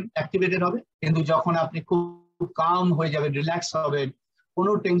nervous system activated হবে, কিন্তু যখন আপনি খুব কাম হয়ে যাবেন, রিল্যাক্স হবেন,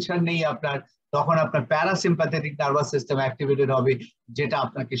 কোনো টেনশন নেই আপনার, তখন আপনার প্যারাসিম্প্যাথেটিক নার্ভাস সিস্টেম অ্যাক্টিভেটেড হবে, যেটা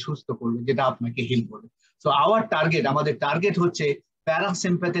আপনাকে সুস্থ করবে, যেটা আপনাকে হিল করবে। সো আমাদের টার্গেট হচ্ছে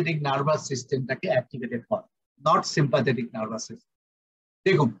প্যারাসিম্প্যাথেটিক নার্ভাস সিস্টেমটাকে অ্যাক্টিভেটেড করা, নট সিম্প্যাথেটিক নার্ভাস সিস্টেম।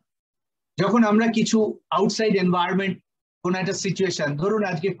 দেখুন, যখন আমরা কিছু আউটসাইড এনভায়রনমেন্ট, কোন একটা সিচুয়েশন, ধরুন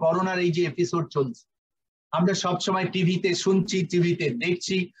আজকে করোনার এই যে এপিসোড চলছে, আমরা সবসময় টিভিতে শুনছি, টিভিতে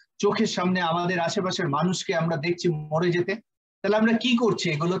দেখছি, চোখের সামনে আমাদের আশেপাশের মানুষকে আমরা দেখছি মরে যেতে। তাহলে আমরা কি করছি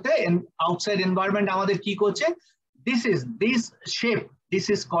এগুলোতে? আউটসাইড এনভায়রনমেন্ট আমাদের কি করছে? This shape, this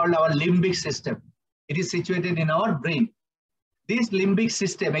is called our limbic system. It is situated in our brain. This limbic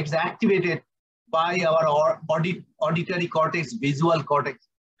system is activated by our auditory cortex, visual cortex.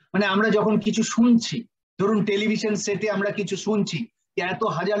 মানে আমরা যখন কিছু শুনছি, ধরুন টেলিভিশন সেটে আমরা কিছু শুনছি, এত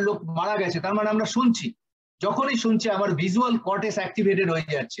হাজার লোক মারা গেছে, তার মানে আমরা শুনছি। যখনই শুনছি আমার ভিজুয়াল কর্টেক্স অ্যাক্টিভেটেড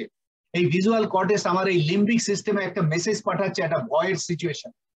হয়ে যাচ্ছে। এই ভিজুয়াল কর্টেক্স আমার এই লিম্বিক সিস্টেমে একটা মেসেজ পাঠাচ্ছে, একটা ভয়ের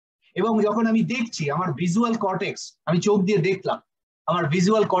সিচুয়েশন। এবং যখন আমি দেখছি, আমার ভিজুয়াল কর্টেক্স, আমি চোখ দিয়ে দেখলাম, আমার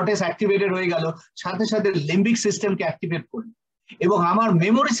ভিজুয়াল কর্টেক্স অ্যাক্টিভেটেড হয়ে গেল, সাথে সাথে লিম্বিক সিস্টেমকে অ্যাক্টিভেট করলো। এবং আমার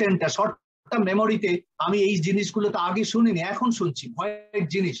মেমোরি সেন্টার, শর্ট টার্ম মেমোরিতে, আমি এই জিনিসগুলো তো আগে শুনিনি, এখন শুনছি, ভয়ের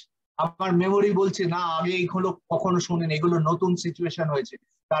জিনিস। আমার মেমোরি বলছে না, আগে এইগুলো কখনো শুনিনি, এগুলো নতুন সিচুয়েশন হয়েছে,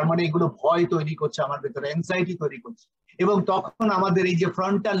 তার মানে এগুলো ভয় তৈরি করছে আমার ভেতরে, অ্যাংজাইটি তৈরি করছে। এবং তখন আমাদের এই যে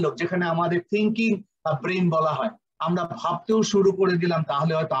ফ্রন্টাল লোব, যেখানে আমাদের থিঙ্কিং বা ব্রেন বলা হয়, আমরা ভাবতেও শুরু করে দিলাম,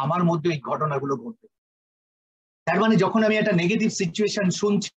 তাহলে হয়তো আমার মধ্যে এই ঘটনাগুলো ঘটবে। তার মানে যখন আমি একটা নেগেটিভ সিচুয়েশন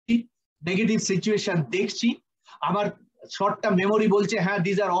শুনছি, নেগেটিভ সিচুয়েশন দেখছি, আমার শর্ট টার্ম মেমোরি বলছে হ্যাঁ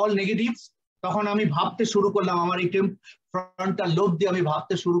দিস আর অল নেগেটিভস, তখন আমি ভাবতে শুরু করলাম, আমার এই ফ্রন্টাল লোব দিয়ে আমি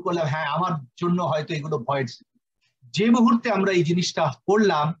ভাবতে শুরু করলাম হ্যাঁ আমার জন্য হয়তো এগুলো ভয়ের। যে মুহূর্তে আমরা এই জিনিসটা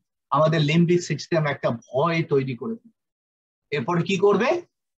করলাম, আমাদের লিম্বিক সিস্টেম একটা ভয় তৈরি করে দিল। এরপরে কি করবে?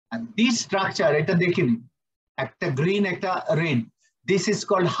 দিস স্ট্রাকচার, এটা দেখে নিন, একটা গ্রিন একটা red, this is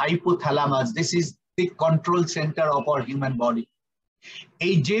called hypothalamus, this is the control centre of our human body.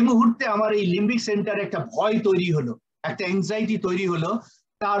 এই যে মুহূর্তে আমার এই লিম্বিক সেন্টার একটা ভয় তৈরি হলো, একটা অ্যাংজাইটি তৈরি হলো,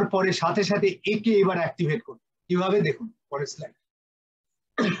 তারপরে সাথে সাথে একে এবার অ্যাক্টিভেট করবে। কিভাবে? দেখুন পরের স্লাইড।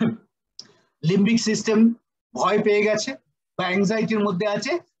 লিম্বিক সিস্টেম ভয় পেয়ে গেছে বা অ্যাংজাইটির মধ্যে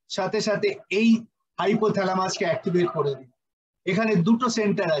আছে, সাথে সাথে এই হাইপোথ্যালামাসকে অ্যাক্টিভেট করে দিই। এখানে দুটো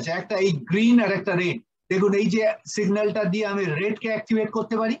সেন্টার আছে, একটা এই গ্রিন আর একটা রেড। দেখুন এই যে সিগন্যালটা দিয়ে আমি রেডকে অ্যাক্টিভেট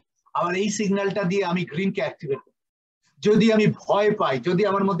করতে পারি, আবার এই সিগন্যালটা দিয়ে আমি গ্রিনকে অ্যাক্টিভেট করতে পারি। যদি আমি ভয় পাই, যদি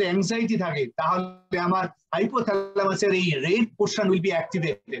আমার মধ্যে অ্যাংজাইটি থাকে, তাহলে আমার হাইপোথ্যালামাসের এই red portion will be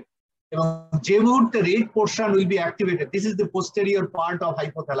activated. এবং যে মুহূর্তে red portion will be activated, this is the posterior part of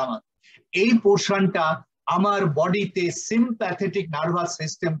hypothalamus. এই পোর্শনটা আমার বডিতে সিম্প্যাথেটিক নার্ভাস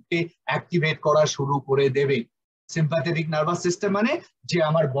সিস্টেমকে অ্যাক্টিভেট করা শুরু করে দেবে। সিম্প্যাথেটিক নার্ভাস সিস্টেম মানে যে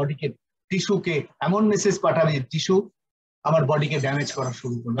আমার বডিকে, টিস্যুকে এমন মেসেজ পাঠাবে, টিস্যু আমার বডিকে ড্যামেজ করা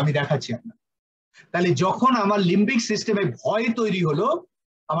শুরু করবে। আমি দেখাচ্ছি আপনার। তাহলে যখন আমার লিম্বিক সিস্টেমে ভয় তৈরি হলো,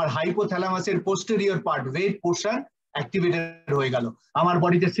 আমার হাইপোথ্যালামাসের posterior part, red portion activated হয়ে গেল, আমার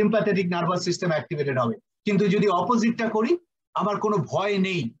বডিতে সিম্প্যাথেটিক নার্ভাস সিস্টেম অ্যাক্টিভেটেড হবে। কিন্তু যদি অপোজিটটা করি, আমার কোনো ভয়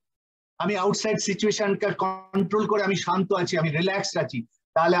নেই, আমি আউটসাইড সিচুয়েশনকে কন্ট্রোল করে আমি শান্ত আছি, আমি রিল্যাক্সড আছি,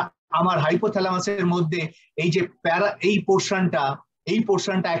 তাহলে আমার হাইপোথ্যালামাসের মধ্যে এই যে এই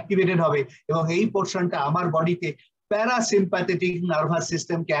পোর্শনটা অ্যাক্টিভেটেড হবে, এবং এই পোর্শনটা আমার বডিতে প্যারাসিম্প্যাথেটিক নার্ভাস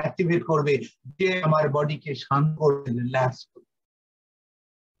সিস্টেমকে অ্যাক্টিভেট করবে, যে আমার বডিকে শান্ত করবে, রিল্যাক্স করবে।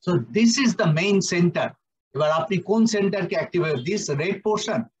 So this is the main centre. এবার আপনি কোন সেন্টারকে অ্যাক্টিভেট, দিস রেড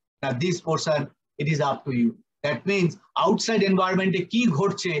পোর্শন না this portion, it is up to you. That means outside এনভায়রনমেন্টে কি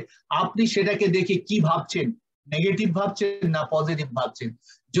ঘটছে, আপনি সেটাকে দেখে কি ভাবছেন, নেগেটিভ ভাবছেন না পজিটিভ ভাবছেন।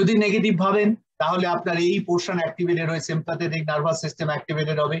 যদি নেগেটিভ ভাবেন, তাহলে আপনার এই পোর্শন অ্যাক্টিভেটেড হয়ে সিম্প্যাথেটিক নার্ভাস সিস্টেম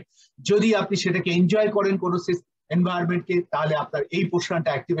অ্যাক্টিভেটেড হবে। যদি আপনি সেটাকে এনজয় করেন কোনো এনভায়রনমেন্টকে, তাহলে আপনার এই পোর্শনটা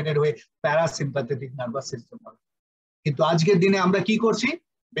অ্যাক্টিভেটেড হয়ে প্যারাসিম্প্যাথেটিক নার্ভাস সিস্টেম হবে। কিন্তু আজকের দিনে আমরা কি করছি?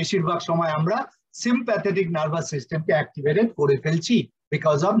 বেশিরভাগ সময় আমরা সিম্প্যাথেটিক নার্ভাস সিস্টেমকে অ্যাক্টিভেটেড করে ফেলছি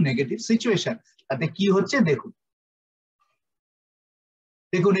বিকজ অফ নেগেটিভ সিচুয়েশন। তাতে কি হচ্ছে দেখুন,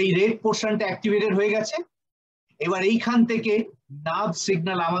 দেখুন এই রেড পোর্শনটা অ্যাক্টিভেটেড হয়ে গেছে। এবার এইখান থেকে নার্ভ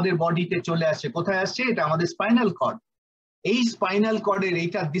সিগন্যাল আমাদের বডিতে চলে আসছে। কোথায় আসছে? এটা আমাদের স্পাইনাল কর্ড। এই স্পাইনাল কর্ডের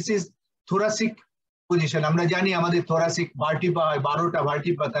এইটা, দিস ইজ থোরাসিক পজিশন। আমরা জানি আমাদের থোরাসিক ভার্টিব্রা হয়, 12টা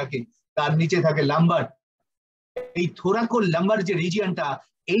ভার্টিব্রা থাকে, তার নিচে থাকে লাম্বার। এই থোরাকো লাম্বার যে রিজিয়নটা,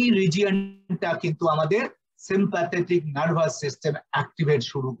 এই রিজিয়নটা কিন্তু আমাদের সিম্প্যাথেটিক নার্ভাস সিস্টেম অ্যাক্টিভেট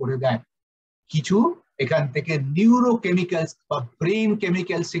শুরু করে দেয়। কিছু এখান থেকে নিউরোকেমিক্যালস বা ব্রেন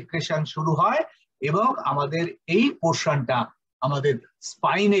কেমিক্যাল সিক্রেশন শুরু হয়, এবং আমাদের এই পোর্শনটা, আমাদের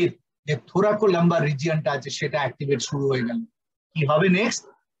স্পাইনের যে থোরাকো লাম্বার রিজিয়নটা আছে, সেটা অ্যাক্টিভেট শুরু হয়ে গেল। কি হবে নেক্সট?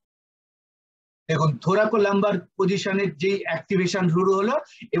 দেখুন থোরাকো লাম্বার পজিশনের যে অ্যাক্টিভেশন শুরু হলো,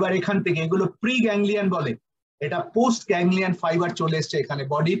 এবার এখান থেকে এগুলো প্রি গ্যাংলিয়ান বলে, এটা পোস্ট গ্যাংলিয়ান ফাইবার চলে এসছে এখানে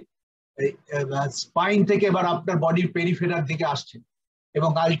বডির স্পাইন থেকে, এবার আপনার বডির পেরিফেরার দিকে আসছে, এবং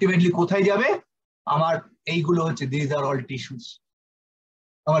আলটিমেটলি কোথায় যাবে? আমার এইগুলো হচ্ছে, দিস আর অল টিস্যুস।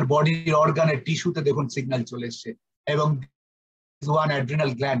 আমার বডির অর্গানের টিস্যুতে দেখুন সিগন্যাল চলে এসছে, এবং ওয়ান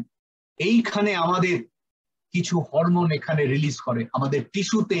অ্যাড্রিনাল গ্ল্যান্ড এইখানে আমাদের কিছু হরমোন এখানে রিলিজ করে, আমাদের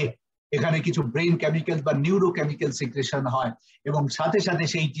টিস্যুতে এখানে কিছু ব্রেন কেমিক্যাল বা নিউরোকেমিক্যাল সিক্রেশন হয়, এবং সাথে সাথে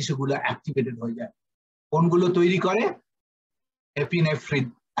সেই টিস্যুগুলো অ্যাক্টিভেটেড হয়ে যায়। কোনগুলো তৈরি করে? এপিনেফ্রিন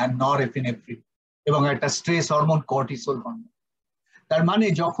অ্যান্ড নরএপিনেফ্রিন, এবং একটা স্ট্রেস হরমোন কর্টিসল হরমোন। তার মানে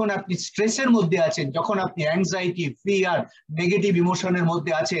যখন আপনি স্ট্রেসের মধ্যে আছেন, যখন আপনি অ্যাংজাইটি, ফিয়ার, নেগেটিভ ইমোশনের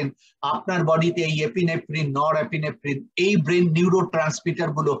মধ্যে আছেন, আপনার বডিতে এই এপিনেফ্রিন, নরএপিনেফ্রিন, এই ব্রেন নিউরো ট্রান্সমিটার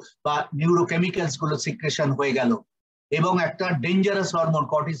গুলো বা নিউরোকেমিক্যালস গুলো সিক্রেশন হয়ে গেল, এবং একটা dangerous hormone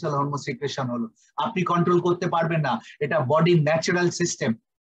cortisol hormone secretion হলো। আপনি কন্ট্রোল করতে পারবেন না, এটা বডির ন্যাচারাল সিস্টেম,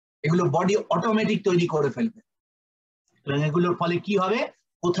 এগুলো বডি অটোমেটিক তৈরি করে ফেলবে। এবং এগুলোর ফলে কি হবে,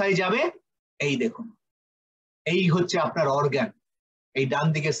 কোথায় যাবে? এই দেখুন, এই হচ্ছে আপনার অর্গান। এই ডান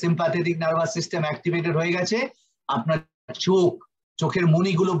দিকে সিম্প্যাথেটিক নার্ভাস সিস্টেম অ্যাক্টিভেটেড হয়ে গেছে, আপনার চোখের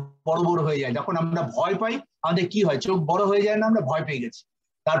মণিগুলো বড় বড় হয়ে যায়। যখন আমরা ভয় পাই আমাদের কি হয়? চোখ বড় হয়ে যায় না? আমরা ভয় পেয়ে গেছি।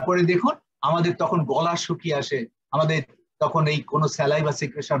 তারপরে দেখুন আমাদের তখন গলা শুকিয়ে আসে, আমাদের তখন এই কোনো স্যালাইভা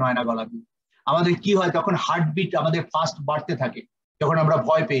সিক্রেশন হয় না গলা দিয়ে। আমাদের কি হয়? তখন হার্টবিট আমাদের ফাস্ট বাড়তে থাকে যখন আমরা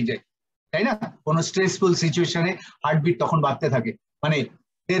ভয় পেয়ে যাই, তাই না? কোনো স্ট্রেসফুল সিচুয়েশনে হার্টবিট তখন বাড়তে থাকে। মানে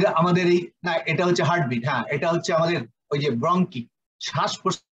আমাদের এই না, এটা হচ্ছে হার্টবিট, হ্যাঁ, এটা হচ্ছে আমাদের ওই যে ব্রঙ্কি, শ্বাস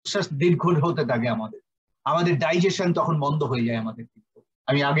প্রশ্বাস দীর্ঘ হতে থাকে। আমাদের ডাইজেশন তখন বন্ধ হয়ে যায়।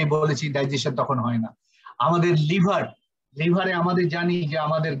 আমি আগে বলেছি ডাইজেশন তখন হয় না। আমাদের লিভারে আমাদের জানি যে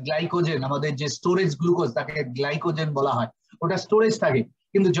আমাদের গ্লাইকোজেন, আমাদের যে স্টোরেজ গ্লুকোজ, তাকে গ্লাইকোজেন বলা হয়, ওটা স্টোরেজ থাকে।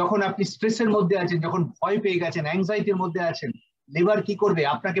 কিন্তু যখন আপনি স্ট্রেসের মধ্যে আছেন, যখন ভয় পেয়ে গেছেন, অ্যাংজাইটির মধ্যে আছেন, লিভার কি করবে?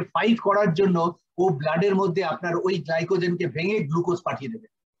 আপনাকে ফাইট করার জন্য ও ব্লাডের মধ্যে আপনার ওই গ্লাইকোজেনকে ভেঙে গ্লুকোজ পাঠিয়ে দেবে।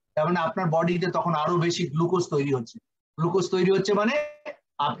 তার মানে আপনার বডিতে তখন আরো বেশি গ্লুকোজ তৈরি হচ্ছে। গ্লুকোজ তৈরি হচ্ছে মানে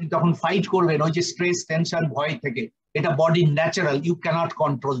আপনি তখন ফাইট করবেন ওই যে স্ট্রেস, টেনশন, ভয় থেকে। এটা body natural, you cannot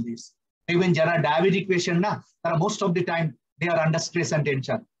control this. দেখবেন যারা ডায়াবেটিক পেশেন্ট না, তারা most of the time they R under stress and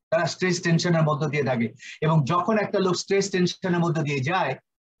tension. তারা স্ট্রেস টেনশনের মধ্য দিয়ে থাকে, এবং যখন একটা লোক স্ট্রেস টেনশনের মধ্য দিয়ে যায়,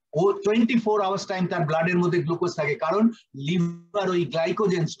 ও 24 আওয়ার্স টাইম তার ব্লাডের মধ্যে গ্লুকোজ থাকে, কারণ লিভার ওই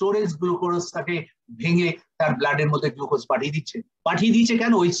গ্লাইকোজেন স্টোরেজ গ্লুকোজটাকে ভেঙে তার ব্লাডের মধ্যে গ্লুকোজ পাঠিয়ে দিচ্ছে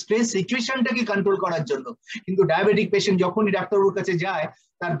কেন? ওই স্ট্রেস সিচুয়েশনটাকে কন্ট্রোল করার জন্য। কিন্তু ডায়াবেটিক পেশেন্ট যখনই ডাক্তারবাবুর কাছে যায়,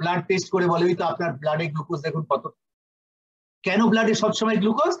 তার ব্লাড টেস্ট করে বলে, ওই তো আপনার ব্লাডে গ্লুকোজ দেখুন কত। কেন ব্লাডে সবসময়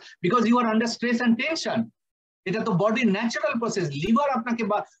glucose? Because you R under stress and tension. এটা তো বডির ন্যাচারাল প্রসেস, লিভার আপনাকে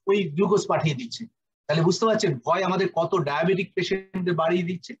ওই গ্লুকোজ পাঠিয়ে দিচ্ছে। তাহলে বুঝতে পারছেন ভয় আমাদের কত ডায়াবেটিক পেশেন্টদের বাড়িয়ে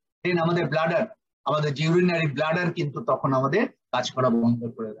দিচ্ছে। দেন আমাদের ব্লাডার, আমাদের যে ইউরিনারি ব্লাডার কিন্তু তখন আমাদের কাজ করা বন্ধ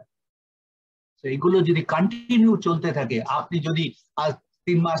করে দেয়। তো এইগুলো যদি কন্টিনিউ চলতে থাকে, আপনি যদি আজ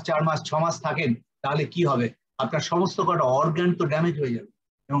 3 মাস 4 মাস 6 মাস থাকেন, তাহলে কি হবে? আপনার সমস্ত কটা অর্গান তো ড্যামেজ হয়ে যাবে।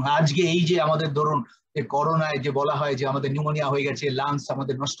 এবং আজকে এই যে আমাদের ধরুন যে করোনায় যে বলা হয় যে আমাদের নিউমোনিয়া হয়ে গেছে, লাংস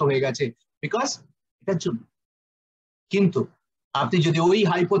আমাদের নষ্ট হয়ে গেছে, বিকজ এটার জন্য। কিন্তু আপনি যদি ওই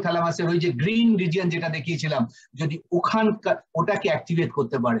হাইপোথ্যালামাসের ওই যে গ্রিন রিজিয়ন যেটা দেখিয়েছিলাম, যদি ওটাকে অ্যাক্টিভেট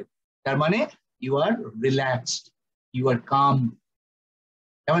করতে পারে, তার মানে ইউ আর রিল্যাক্সড, ইউ আর কাম।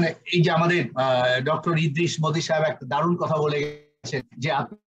 মানে এই যে আমাদের ডক্টর ইদ্রিস মোদি সাহেব একটা দারুণ কথা বলে গেছেন, যে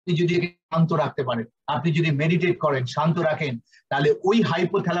আপনি যদি শান্ত রাখতে পারেন, আপনি যদি মেডিটেট করেন, শান্ত রাখেন, তাহলে ওই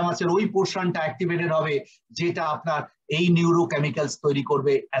হাইপোথ্যালামাসের ওই পোর্শনটা অ্যাক্টিভেটেড হবে, যেটা আপনার এই নিউরোকেমিক্যালস তৈরি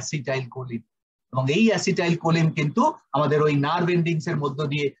করবে অ্যাসিটাইল কোলিন। এবং এই অ্যাসিটাইল কোলিন কিন্তু আমাদের ওই নার্ভ এন্ডিংস এর মধ্য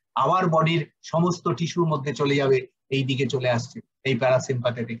দিয়ে আবার বডির সমস্ত টিস্যুর মধ্যে চলে যাবে। এই দিকে চলে আসছে এই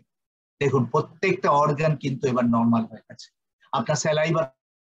প্যারাসিম্পাথেটিক। দেখুন প্রত্যেকটা অর্গান কিন্তু এবার নর্মাল হয়ে গেছে। আপনার স্যালাইভা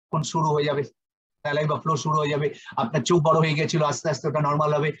শুরু হয়ে যাবে, স্যালাইভা ফ্লো শুরু হয়ে যাবে। আপনার চোখ বড় হয়ে গেছিল, আস্তে আস্তে ওটা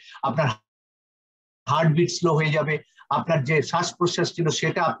নর্মাল হবে। আপনার হার্টবিট স্লো হয়ে যাবে, আপনার যে শ্বাস প্রশ্বাস ছিল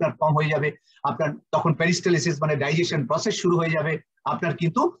সেটা আপনার কম হয়ে যাবে। আপনার তখন পেরিস্টালসিস মানে ডাইজেশন প্রসেস শুরু হয়ে যাবে। আপনার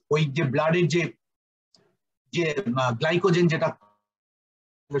কিন্তু ওই যে ব্লাডের যে গ্লাইকোজেন যেটা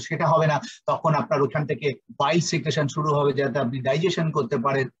সেটা হবে না, তখন আপনার ওখান থেকে বাইল সিক্রেশন শুরু হবে, যাতে আপনি ডাইজেশন করতে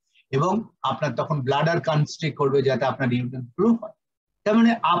পারেন, এবং আপনার তখন ব্লাডার কনস্ট্রিক্ট করবে, যাতে আপনার ইউরিন ফ্লো হয়। তার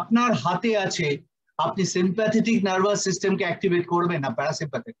মানে আপনার হাতে আছে, আপনি সিম্প্যাথেটিক নার্ভাস সিস্টেমকে অ্যাক্টিভেট করবেন না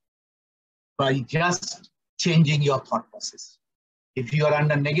parasympathetic, by just changing your thought process. If you are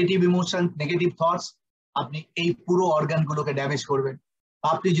under negative emotion, negative thoughts, আপনি এই পুরো অর্গান গুলোকে ড্যামেজ করবেন।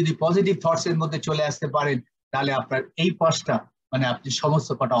 আপনি যদি পজিটিভ থটস এর মধ্যে চলে আসতে পারেন, তাহলে আপনার এই পাশটা মানে আপনি সমস্ত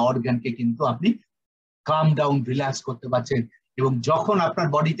কটা অর্গানকে কিন্তু আপনি কাম ডাউন, রিল্যাক্স করতে পারছেন। এবং যখন আপনার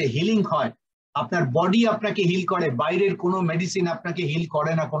বডিতে হিলিং হয়, আপনার বডি আপনাকে হিল করে, বাইরের কোনো মেডিসিন আপনাকে হিল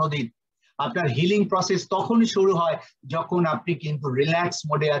করে না কোনোদিন। আপনার হিলিং প্রসেস তখনই শুরু হয় যখন আপনি কিন্তু রিল্যাক্স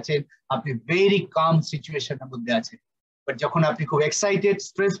মোডে আছেন, আপনি ভেরি কাম সিচুয়েশনের মধ্যে আছেন। বাট যখন আপনি খুব এক্সাইটেড,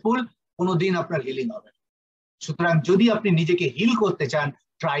 স্ট্রেসফুল, কোনোদিন আপনার হিলিং হবে না। সুতরাং যদি আপনি নিজেকে হিল করতে চান,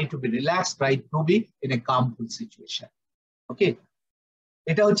 try to be relaxed, try to be in a calmful situation. Okay,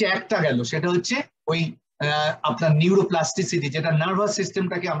 এটা হচ্ছে একটা গেল, সেটা হচ্ছে ওই আপনার নিউরোপ্লাস্টিসিটি, যেটা নার্ভাস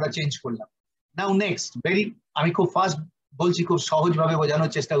সিস্টেমটাকে আমরা চেঞ্জ করলাম। নাও নেক্সট, আমি খুব ফাস্ট বলছি, খুব সহজভাবে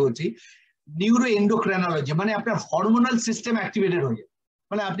বোঝানোর চেষ্টা করছি। নিউরো এন্ডোক্রাইনোলজি মানে আপনার হরমোনাল সিস্টেম অ্যাক্টিভেটেড হয়ে যায়।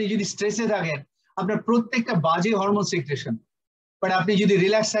 মানে আপনি যদি স্ট্রেসে থাকেন, আপনার প্রত্যেকটা বাজে হরমোন সিক্রেশন, বাট আপনি যদি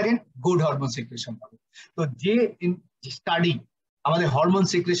রিল্যাক্স থাকেন, গুড হরমোন সিক্রেশন হবে। তো যে স্টাডি আমাদের হরমোন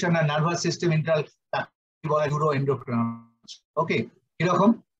সিক্রেশন আর নার্ভাস সিস্টেম ইন্টারাল, তাকে বলা নিউরো এন্ডোক্রাইনোলজি। ওকে,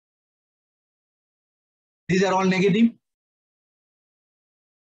 এরকম these are all negative,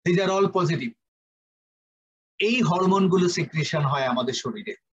 these are all positive. এই হরমোনগুলো সিক্রেশন হয় আমাদের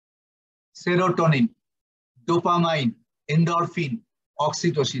শরীরে, সেরোটোনিন, ডোপামাইন, এন্ডরফিন,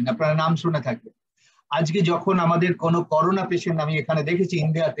 অক্সিটোসিন, আপনারা নাম শুনে থাকবেন। আজকে যখন আমাদের কোনো করোনা পেশেন্ট আমি এখানে দেখেছি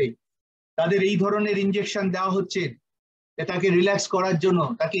ইন্ডিয়াতে, তাদের এই ধরনের ইনজেকশন দেওয়া হচ্ছে তাকে রিল্যাক্স করার জন্য,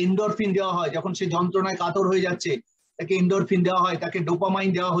 তাকে এন্ডরফিন দেওয়া হয় যখন সে যন্ত্রণায় কাতর হয়ে যাচ্ছে, তাকে এন্ডরফিন দেওয়া হয়, তাকে ডোপামাইন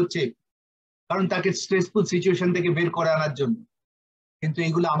দেওয়া হচ্ছে, কারণ তাকে স্ট্রেসফুল সিচুয়েশন থেকে বের করে আনার জন্য। কিন্তু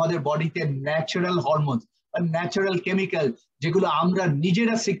এগুলো আমাদের বডিতে ন্যাচারাল হরমোন বা ন্যাচারাল কেমিক্যাল, যেগুলো আমরা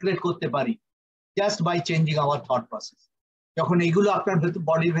নিজেরা সিক্রেট করতে পারি just by changing hour thought process. যখন এগুলো আপনার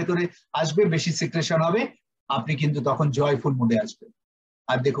বডির ভেতরে আসবে, বেশি সিক্রেশন হবে, আপনি কিন্তু তখন জয়ফুল মুডে আসবেন।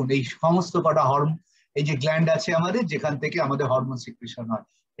 আর দেখুন এই সমস্ত কটা হরমোন, এই যে গ্ল্যান্ড আছে আমাদের, যেখান থেকে আমাদের হরমোন সিক্রেশন হয়,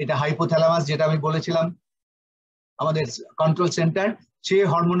 এটা হাইপোথ্যালামাস, যেটা আমি বলেছিলাম আমাদের কন্ট্রোল সেন্টার। সে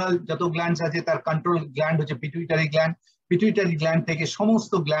হরমোনাল যত গ্ল্যান্ডস আছে তার কন্ট্রোল গ্ল্যান্ড হচ্ছে পিটুইটারি গ্ল্যান্ড। পিটুইটারি গ্ল্যান্ড থেকে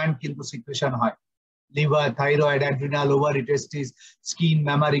সমস্ত গ্ল্যান্ড কিন্তু সিক্রেশন হয়, লিভার, থাইরয়েড, অ্যাড্রিনাল, ওভারি, টেস্টিস, skin,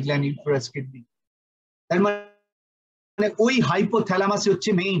 mammary gland, uterus, kidney. তার মানে ওই হাইপোথ্যালামাস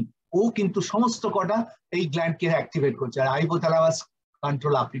হচ্ছে মেইন, ও কিন্তু সমস্ত কটা এই গ্ল্যান্ডকে অ্যাক্টিভেট করছে। আর হাইপোথ্যালামাস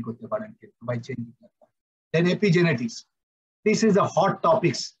কন্ট্রোল আপনি করতে পারেন by changing. Then epigenetics, this is a hot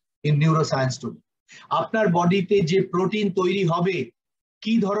topics in neuroscience today. আপনার বডিতে যে প্রোটিন তৈরি হবে,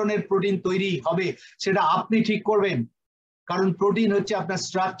 কি ধরনের প্রোটিন তৈরি হবে সেটা আপনি ঠিক করবেন, কারণ প্রোটিন হচ্ছে আপনার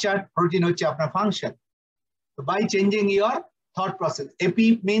স্ট্রাকচার, প্রোটিন হচ্ছে আপনার function. By changing your thought process, AP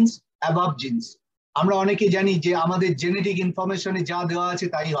means above jeans. আমরা অনেকে জানি যে আমাদের জেনেটিক ইনফরমেশনে যা দেওয়া আছে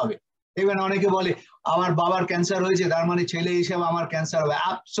তাই হবে। দেখবেন অনেকে বলে আমার বাবার ক্যান্সার হয়েছে, তার মানে ছেলে হিসেবে আমার ক্যান্সার হবে।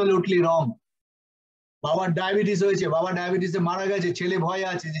 অ্যাবসলিউটলি রং। বাবার ডায়াবেটিস হয়েছে, বাবা ডায়াবেটিসে মারা গেছে, ছেলে ভয়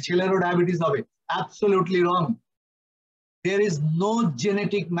আছে যে ছেলেরও ডায়াবেটিস হবে। Absolutely wrong. There is no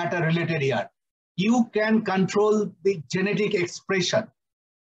genetic matter related here. You can control the genetic expression.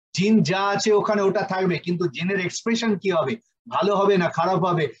 জিন যা আছে ওখানে ওটা থাকবে, কিন্তু জিনের এক্সপ্রেশন কি হবে, ভালো হবে না খারাপ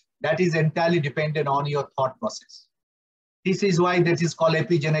হবে, that is entirely dependent on your thought process. This is why that is called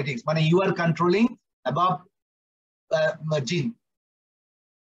epigenetics. মানে you are controlling above gene.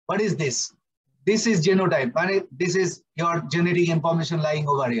 What is this? This is genotype. মানে this is your genetic information lying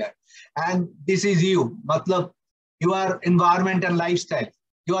over here. And this is you, matlab your environment and lifestyle,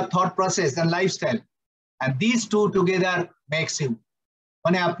 your thought process and lifestyle, and these two together makes you.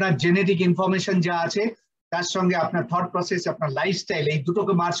 মানে আপনার genetic information যা আছে তার সঙ্গে আপনার thought process, আপনার lifestyle, এই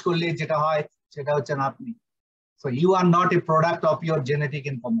দুটোকে মার্চ করলে যেটা হয় সেটা হচ্ছেন আপনি। So you are not a product of your genetic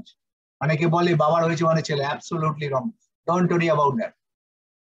information. অনেকে বলে বাবার হয়েছে মানে ছেলে, absolutely wrong. Don't worry about that.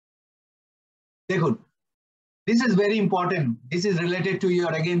 দেখুন, this is very important. This is related to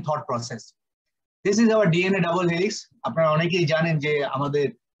your again thought process. This is our DNA double helix. আপনারা অনেকেই জানেন যে আমাদের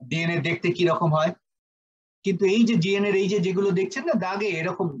ডিএনএ দেখতে কি রকম হয়, কিন্তু এই যে ডিএনএ এই যে যেগুলো দেখছেন না দাগে,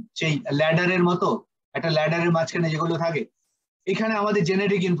 এরকম সেই ল্যাডারের মতো, একটা ল্যাডারের মাঝখানে যেগুলো থাকে, এখানে আমাদের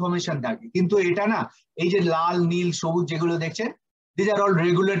জেনেটিক ইনফরমেশন থাকে। কিন্তু এটা না, এই যে লাল, নীল, সবুজ যেগুলো দেখছেন, this R all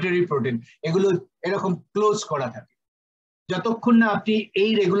regulatory protein. এগুলো এরকম ক্লোজ করা থাকে। যতক্ষণ না আপনি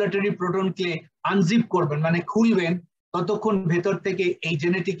এই রেগুলেটরি প্রোটনকে আনজিপ করবেন, মানে খুলবেন, ততক্ষণ ভেতর থেকে এই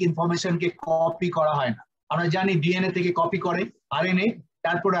জেনেটিক ইনফরমেশনকে কপি করা হয় না। আমরা জানি ডিএনএ থেকে কপি করে আরএনএ,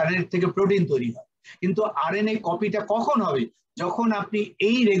 তারপর আরএনএ থেকে প্রোটিন তৈরি হয়। কিন্তু আরএনএ কপিটা কখন হবে, যখন আপনি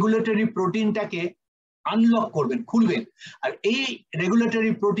এই রেগুলেটরি প্রোটিনটাকে আনলক করবেন, খুলবেন। আর এই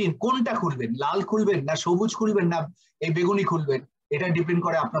রেগুলেটরি প্রোটিন কোনটা খুলবেন, লাল খুলবেন না সবুজ খুলবেন না এই বেগুনি খুলবেন, এটা ডিপেন্ড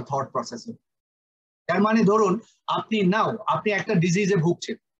করে আপনার থট প্রসেসে। তার মানে ধরুন আপনি একটা ডিজিজে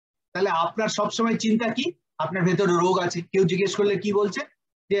ভুগছেন, তাহলে আপনার সবসময় চিন্তা কি, আপনার ভেতরে রোগ আছে। কেউ জিজ্ঞেস করলে কি বলছে,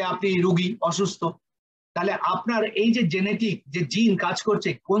 যে আপনি রোগী, অসুস্থ। তাহলে আপনার এই যে জেনেটিক যে জিন কাজ করছে,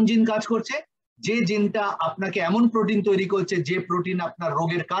 কোন জিন কাজ করছে, যে জিনটা আপনাকে এমন প্রোটিন তৈরি করছে যে প্রোটিন আপনার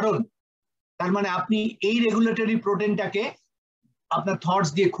রোগের কারণ। তার মানে আপনি এই রেগুলেটরি প্রোটিনটাকে আপনার থটস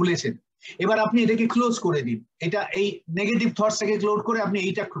দিয়ে খুলেছেন। এবার আপনি এটাকে ক্লোজ করে দিন, এটা এই নেগেটিভ থটসটাকে ক্লোজ করে আপনি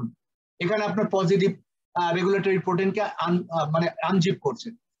এইটা খুলুন। এখানে আপনার পজিটিভ রেগুলেটরি প্রোটিনকে মানে আনজিপ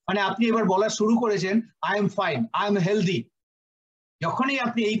করছেন। মানে আপনি এবার বলা শুরু করেছেন I am fine, I am healthy. যখনই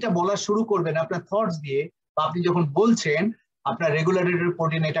আপনি এইটা বলা শুরু করবেন আপনার থটস দিয়ে, বা আপনি যখন বলছেন, আপনার রেগুলেটরি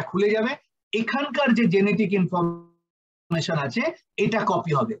প্রোটিন এটা খুলে যাবে, এখানকার যে জেনেটিক ইনফরমেশন আছে এটা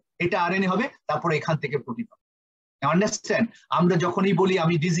কপি হবে, এটা আরএনএ হবে, তারপরে এখান থেকে প্রোটিন হবে। আন্ডারস্ট্যান্ড? আমরা যখনই বলি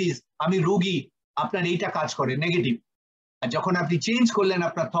আমি ডিজিজ, আমি রোগী, আপনার এইটা কাজ করে নেগেটিভ। আর যখন আপনি চেঞ্জ করলেন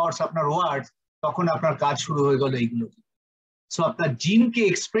আপনার থটস, আপনার ওয়ার্ডস, তখন আপনার কাজ শুরু হয়ে গেল এইগুলো। সো আপনার জিনকে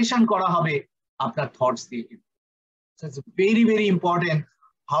এক্সপ্রেশন করা হবে আপনার থটস দিয়ে। So it's very, very important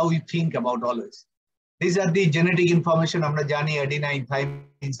how you think about always. These are the genetic information আমরা জানি, adenine,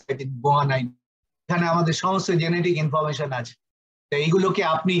 thymine, cytosine, guanine, এখানে আমাদের সমস্ত জেনেটিক ইনফরমেশন আছে। তো এইগুলোকে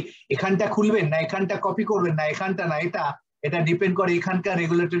আপনি এখানটা খুলবেন না এখানটা কপি করবেন না এখানটা না এটা, এটা ডিপেন্ড করে এখানকার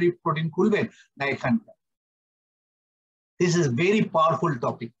রেগুলেটরি প্রোটিন খুলবেন না এখানটা। This is very powerful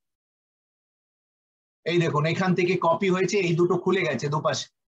topic. এই দেখুন এখান থেকে কপি হয়েছে, এই দুটো খুলে গেছে, দুপাশে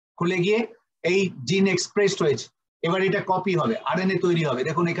খুলে গিয়ে এই জিন এক্সপ্রেসড হয়েছে, এবার এটা কপি হবে, আরএনএ তৈরি হবে।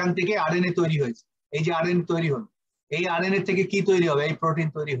 দেখুন এখান থেকে আরএনএ তৈরি হয়েছে, এই যে আরএনএ তৈরি হলো, এই আরএনএ থেকে কি তৈরি হবে? এই প্রোটিন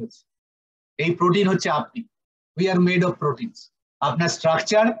তৈরি হচ্ছে। এই প্রোটিন হচ্ছে আপনি। We are made of proteins. আপনার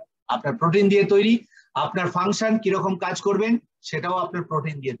স্ট্রাকচার আপনার প্রোটিন দিয়ে তৈরি, আপনার ফাংশন কিরকম কাজ করবেন সেটাও আপনার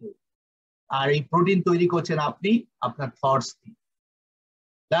প্রোটিন দিয়ে তৈরি। আর এই প্রোটিন তৈরি করছেন আপনি আপনার থটস দিয়ে।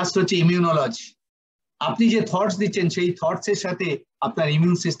 লাস্ট হচ্ছে ইমিউনোলজি। আপনি যে থটস দিচ্ছেন সেই থটস এর সাথে আপনার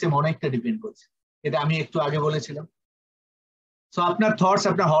ইমিউন সিস্টেম অনেকটা ডিপেন্ড করছে, এটা আমি একটু আগে বলেছিলাম। সো আপনার থটস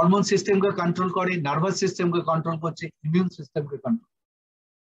আপনার হরমোন সিস্টেমকে কন্ট্রোল করে, নার্ভাস সিস্টেমকে কন্ট্রোল করছে, ইমিউন সিস্টেমকে কন্ট্রোল।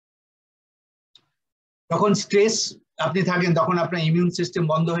 যখন স্ট্রেস আপনি থাকেন তখন আপনার ইমিউন সিস্টেম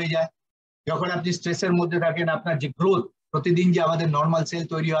বন্ধ হয়ে যায়। যখন আপনি স্ট্রেসের মধ্যে থাকেন আপনার যে গ্রোথ, প্রতিদিন যে আমাদের নর্মাল সেল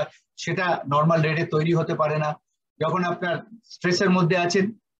তৈরি হয় সেটা নর্মাল রেটে তৈরি হতে পারে না। যখন আপনার স্ট্রেসের মধ্যে আছেন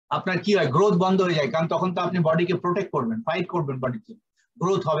আপনার কি হয়? গ্রোথ বন্ধ হয়ে যায়, কারণ তখন তো আপনি বডিকে প্রোটেক্ট করবেন, ফাইট করবেন বডিকে,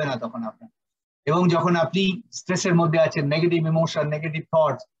 গ্রোথ হবে না তখন আপনার। এবং যখন আপনি স্ট্রেসের মধ্যে আছেন, নেগেটিভ ইমোশন, নেগেটিভ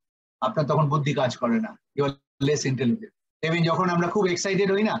থটস, আপনার তখন বুদ্ধি কাজ করে না, ইউ আর লেস ইন্টেলিজেন্ট। এবং যখন আমরা খুব এক্সাইটেড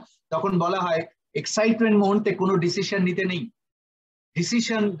হই না, তখন বলা হয় এক্সাইটমেন্ট মুহূর্তে কোনো ডিসিশন নিতে নেই।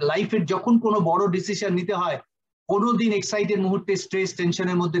 ডিসিশন লাইফের যখন কোনো বড় ডিসিশন নিতে হয়, কোনোদিন এক্সাইটেড মুহূর্তে স্ট্রেস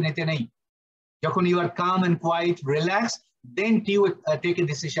টেনশনের মধ্যে নিতে নেই। যখন you R come and quite, relax, then you take a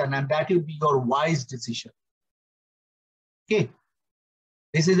decision and that will be your wise decision. Okay,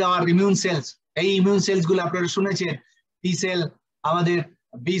 this is our immune cells. এই ইমিউন সেলস গুলো আপনারা শুনেছেন, টি সেল, আমাদের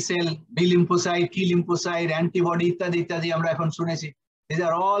বি সেল, বি লিম্ফোসাইট, টি lymphocyte, antibody ইত্যাদি ইত্যাদি আমরা এখন শুনেছি। these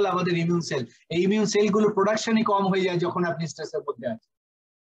are all আমাদের ইমিউন সেল। এই ইমিউন সেল গুলো প্রোডাকশনই কম হয়ে যায় যখন আপনি স্ট্রেসের মধ্যে আছেন।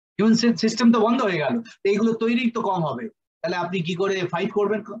 ইমিউন সিস্টেম তো বন্ধ হয়ে গেল, এইগুলো তৈরি তো কম হবে, তাহলে আপনি কি করে ফাইট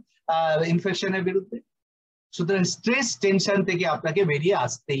করবেন ইনফেকশনের বিরুদ্ধে? সুতরাং স্ট্রেস টেনশন থেকে আপনাকে বেরিয়ে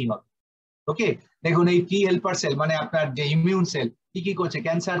আসতেই হবে। ওকে, দেখুন এই টি হেল্পার সেল মানে আপনার যে ইমিউন সেল কি করছে?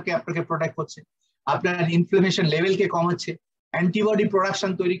 ক্যান্সারকে আপনাকে প্রোটেক্ট করছে, আপনার ইনফ্লামেশন লেভেলকে কমাচ্ছে, অ্যান্টিবডি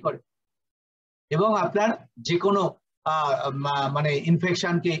প্রোডাকশন তৈরি করে, এবং আপনার যে কোনো মানে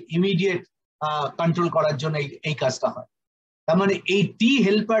ইনফেকশনকে ইমিডিয়েট কন্ট্রোল করার জন্য এই কাজটা হয়। তার মানে এই টি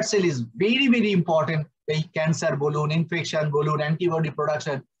helper sell is very very important. এই ক্যান্সার বলুন, ইনফেকশন বলুন, অ্যান্টিবডি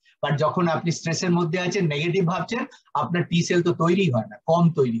প্রোডাকশন। বাট যখন আপনি স্ট্রেসের মধ্যে আছেন, নেগেটিভ ভাবছেন, আপনার টি সেল তো তৈরি হয় না, কম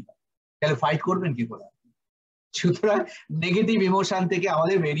তৈরি হয়, তাহলে ফাইট করবেন কি করে? সুতরাং নেগেটিভ ইমোশন থেকে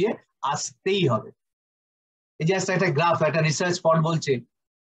আমাদের বেরিয়ে আসতেই হবে। এই জাস্ট একটা গ্রাফ, একটা রিসার্চ ফল বলছে,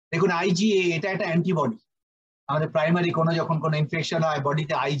 দেখুন আইজিএ এটা একটা অ্যান্টিবডি। আমাদের প্রাইমারি যখন কোনো ইনফেকশন হয়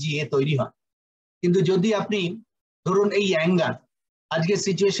বডিতে আইজিএ তৈরি হয়। কিন্তু যদি আপনি ধরুন এই অ্যাঙ্গার, আজকের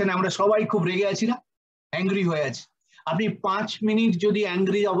সিচুয়েশনে আমরা সবাই খুব রেগে আছি না, অ্যাংরি হয়ে আছে, আপনি 5 মিনিট যদি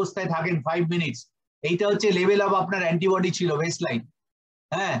অ্যাংরি অবস্থায় থাকেন, 5 মিনিটস, এইটা হচ্ছে লেভেল অফ আপনার অ্যান্টিবডি ছিল, বেসলাইন।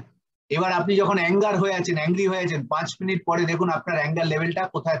 হ্যাঁ, এবার আপনি যখন অ্যাঙ্গার হয়ে আছেন, অ্যাংরি হয়ে আছেন, 5 মিনিট পরে দেখুন আপনার অ্যাঙ্গার লেভেলটা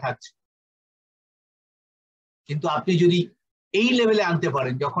কোথায় থাকছে। কিন্তু আপনি যদি এই লেভেলে আনতে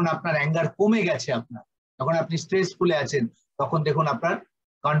পারেন, যখন আপনার অ্যাঙ্গার কমে গেছে, আপনার যখন আপনি স্ট্রেসফুলে আছেন, তখন দেখুন আপনার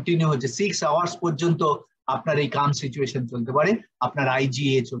কন্টিনিউ হচ্ছে 6 আওয়ার্স পর্যন্ত আপনার এই কাম সিচুয়েশন চলতে পারে, আপনার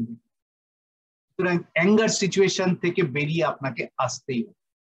আইজিএ চলবে। সুতরাং অ্যাঙ্গার সিচুয়েশন থেকে বেরিয়ে আপনাকে আসতেই হবে।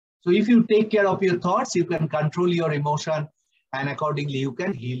 So if you take care of your thoughts, you can control your emotion and accordingly you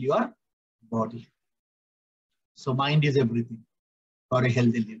can heal your body. So mind is everything for a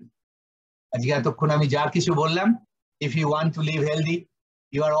healthy living. আজকে এতক্ষণ আমি যা কিছু বললাম, if you want to live healthy,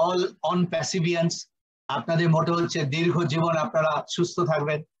 you are all ONPASSIVIANS. আপনাদের মোটো হচ্ছে দীর্ঘ জীবন আপনারা সুস্থ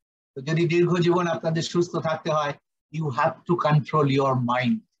থাকবেন। তো যদি দীর্ঘ জীবন আপনাদের সুস্থ থাকতে হয়, you have to control your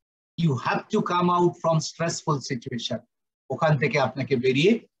mind. You have to come out from stressful situation. ওখান থেকে আপনাকে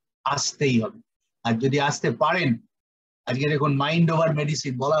বেরিয়ে আসতেই হবে। আর যদি আসতে পারেন, আজকে দেখুন মাইন্ড ওভার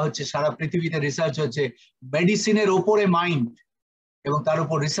মেডিসিন বলা হচ্ছে, সারা পৃথিবীতে রিসার্চ হচ্ছে মেডিসিনের ওপরে মাইন্ড, এবং তার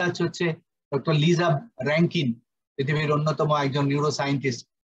উপর রিসার্চ হচ্ছে। ডক্টর লিজা র্যাঙ্কিন পৃথিবীর অন্যতম একজন নিউরো সায়েন্টিস্ট,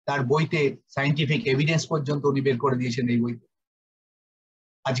 তার বইতে সায়েন্টিফিক এভিডেন্স পর্যন্ত উনি বের করে দিয়েছেন এই বইতে।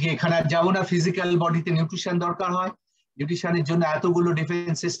 আজকে এখানে আর যাবো না, ফিজিক্যাল বডিতে নিউট্রিশন দরকার হয়, নিউট্রিশনের জন্য এতগুলো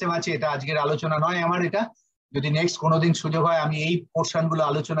ডিফেন্স সিস্টেম আছে, এটা আজকের আলোচনা নয় আমার। এটা যদি নেক্সট কোনোদিন সুযোগ হয় আমি এই পোর্শন গুলো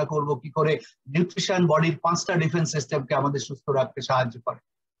আলোচনা করব, কি করে নিউট্রিশন বডির 5টা ডিফেন্স সিস্টেমকে আমাদের সুস্থ রাখতে সাহায্য করে।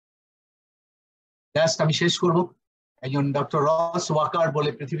 জাস্ট আমি শেষ করব, একজন ডক্টর রস ওয়াকার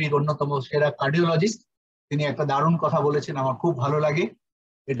বলে পৃথিবীর অন্যতম সেরা কার্ডিওলজিস্ট, তিনি একটা দারুণ কথা বলেছেন, আমার খুব ভালো লাগে।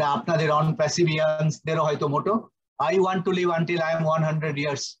 এটা আপনাদের অনপ্যাসিভিয়ান্সদেরও হয়তো মোটো, I want to live until I am 100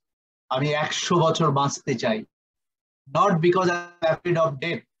 years. আমি 100 বছর বাঁচতে চাই, not because I am afraid of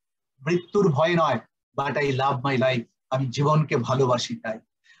death, মৃত্যুর ভয় নয়, but I love my life. আমি জীবনকে ভালোবাসি তাই।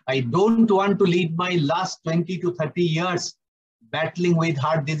 I don't want to lead my last 20 to 30 years battling with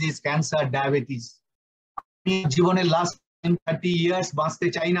heart disease, cancer, diabetes. আমি জীবনের লাস্ট 30 years বাঁচতে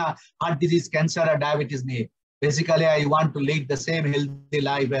চাই না হার্ট ডিজিজ, ক্যান্সার আর ডায়াবেটিস নিয়ে। Basically I want to lead the same healthy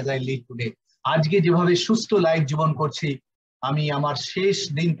life as I lead today. আজকে যেভাবে সুস্থ life জীবন করছি, আমি আমার শেষ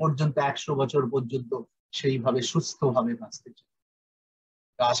দিন পর্যন্ত 100 বছর পর্যন্ত সেইভাবে সুস্থভাবে বাঁচতে চাই।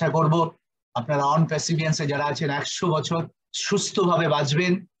 আশা করব আপনারা অনপ্যাসিভিয়ান্সে যারা আছেন 100 বছর সুস্থভাবে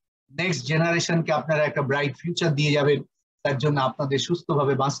বাঁচবেন, নেক্সট জেনারেশনকে আপনারা একটা ব্রাইট ফিউচার দিয়ে যাবেন। তার জন্য আপনাদের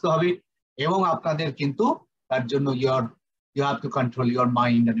সুস্থভাবে বাঁচতে হবে এবং আপনাদের কিন্তু তার জন্য you have to control your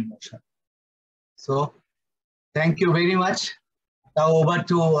mind and emotion. So thank you very much. Now over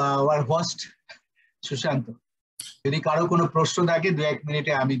to our host Sushant. যদি কারো কোনো প্রশ্ন থাকে 2-1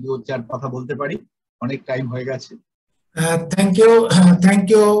 মিনিটে আমি 2-4 কথা বলতে পারি, অনেক টাইম হয়ে গেছে। Thank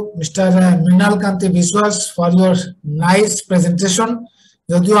you, Mr. Mrinal Kanti Biswas, for your nice presentation.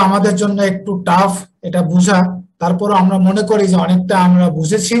 যদিও আমাদের জন্য একটু টাফ এটা বোঝা, তারপরও আমরা মনে করি যে অনেকটা আমরা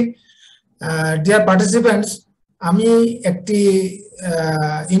বুঝেছি। ডিয়ার পার্টিসিপেন্টস, আমি একটি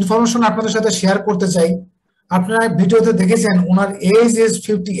ইনফরমেশন আপনাদের সাথে শেয়ার করতে চাই। আপনারা ভিডিওতে দেখেছেন ওনার age is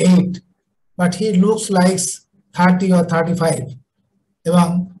 58, but he looks like 30 or 35. এবং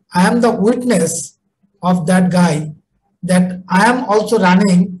I am the witness of that guy, that I am also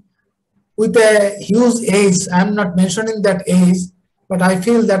running with a huge age. I am not mentioning that age, but I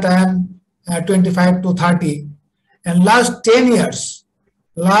feel that I am 25 to 30. And last 10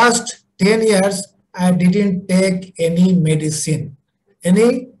 years, I didn't take any medicine, any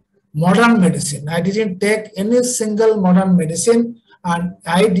modern medicine. I didn't take any single modern medicine, and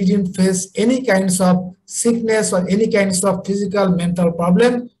I didn't face any kinds of sickness or any kinds of physical, mental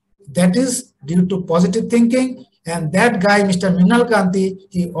problem. That is due to positive thinking. And that guy, Mr. Mrinal Kanti,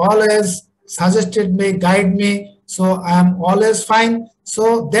 he always suggested me, guide me, so I am always fine. So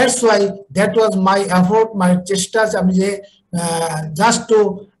that's why that was my effort, my chestas, just to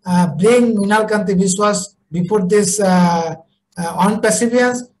bring Mrinal Kanti Biswas before this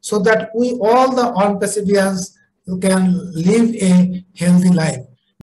ONPASSIVIANS, so that we all the ONPASSIVIANS can live a healthy life.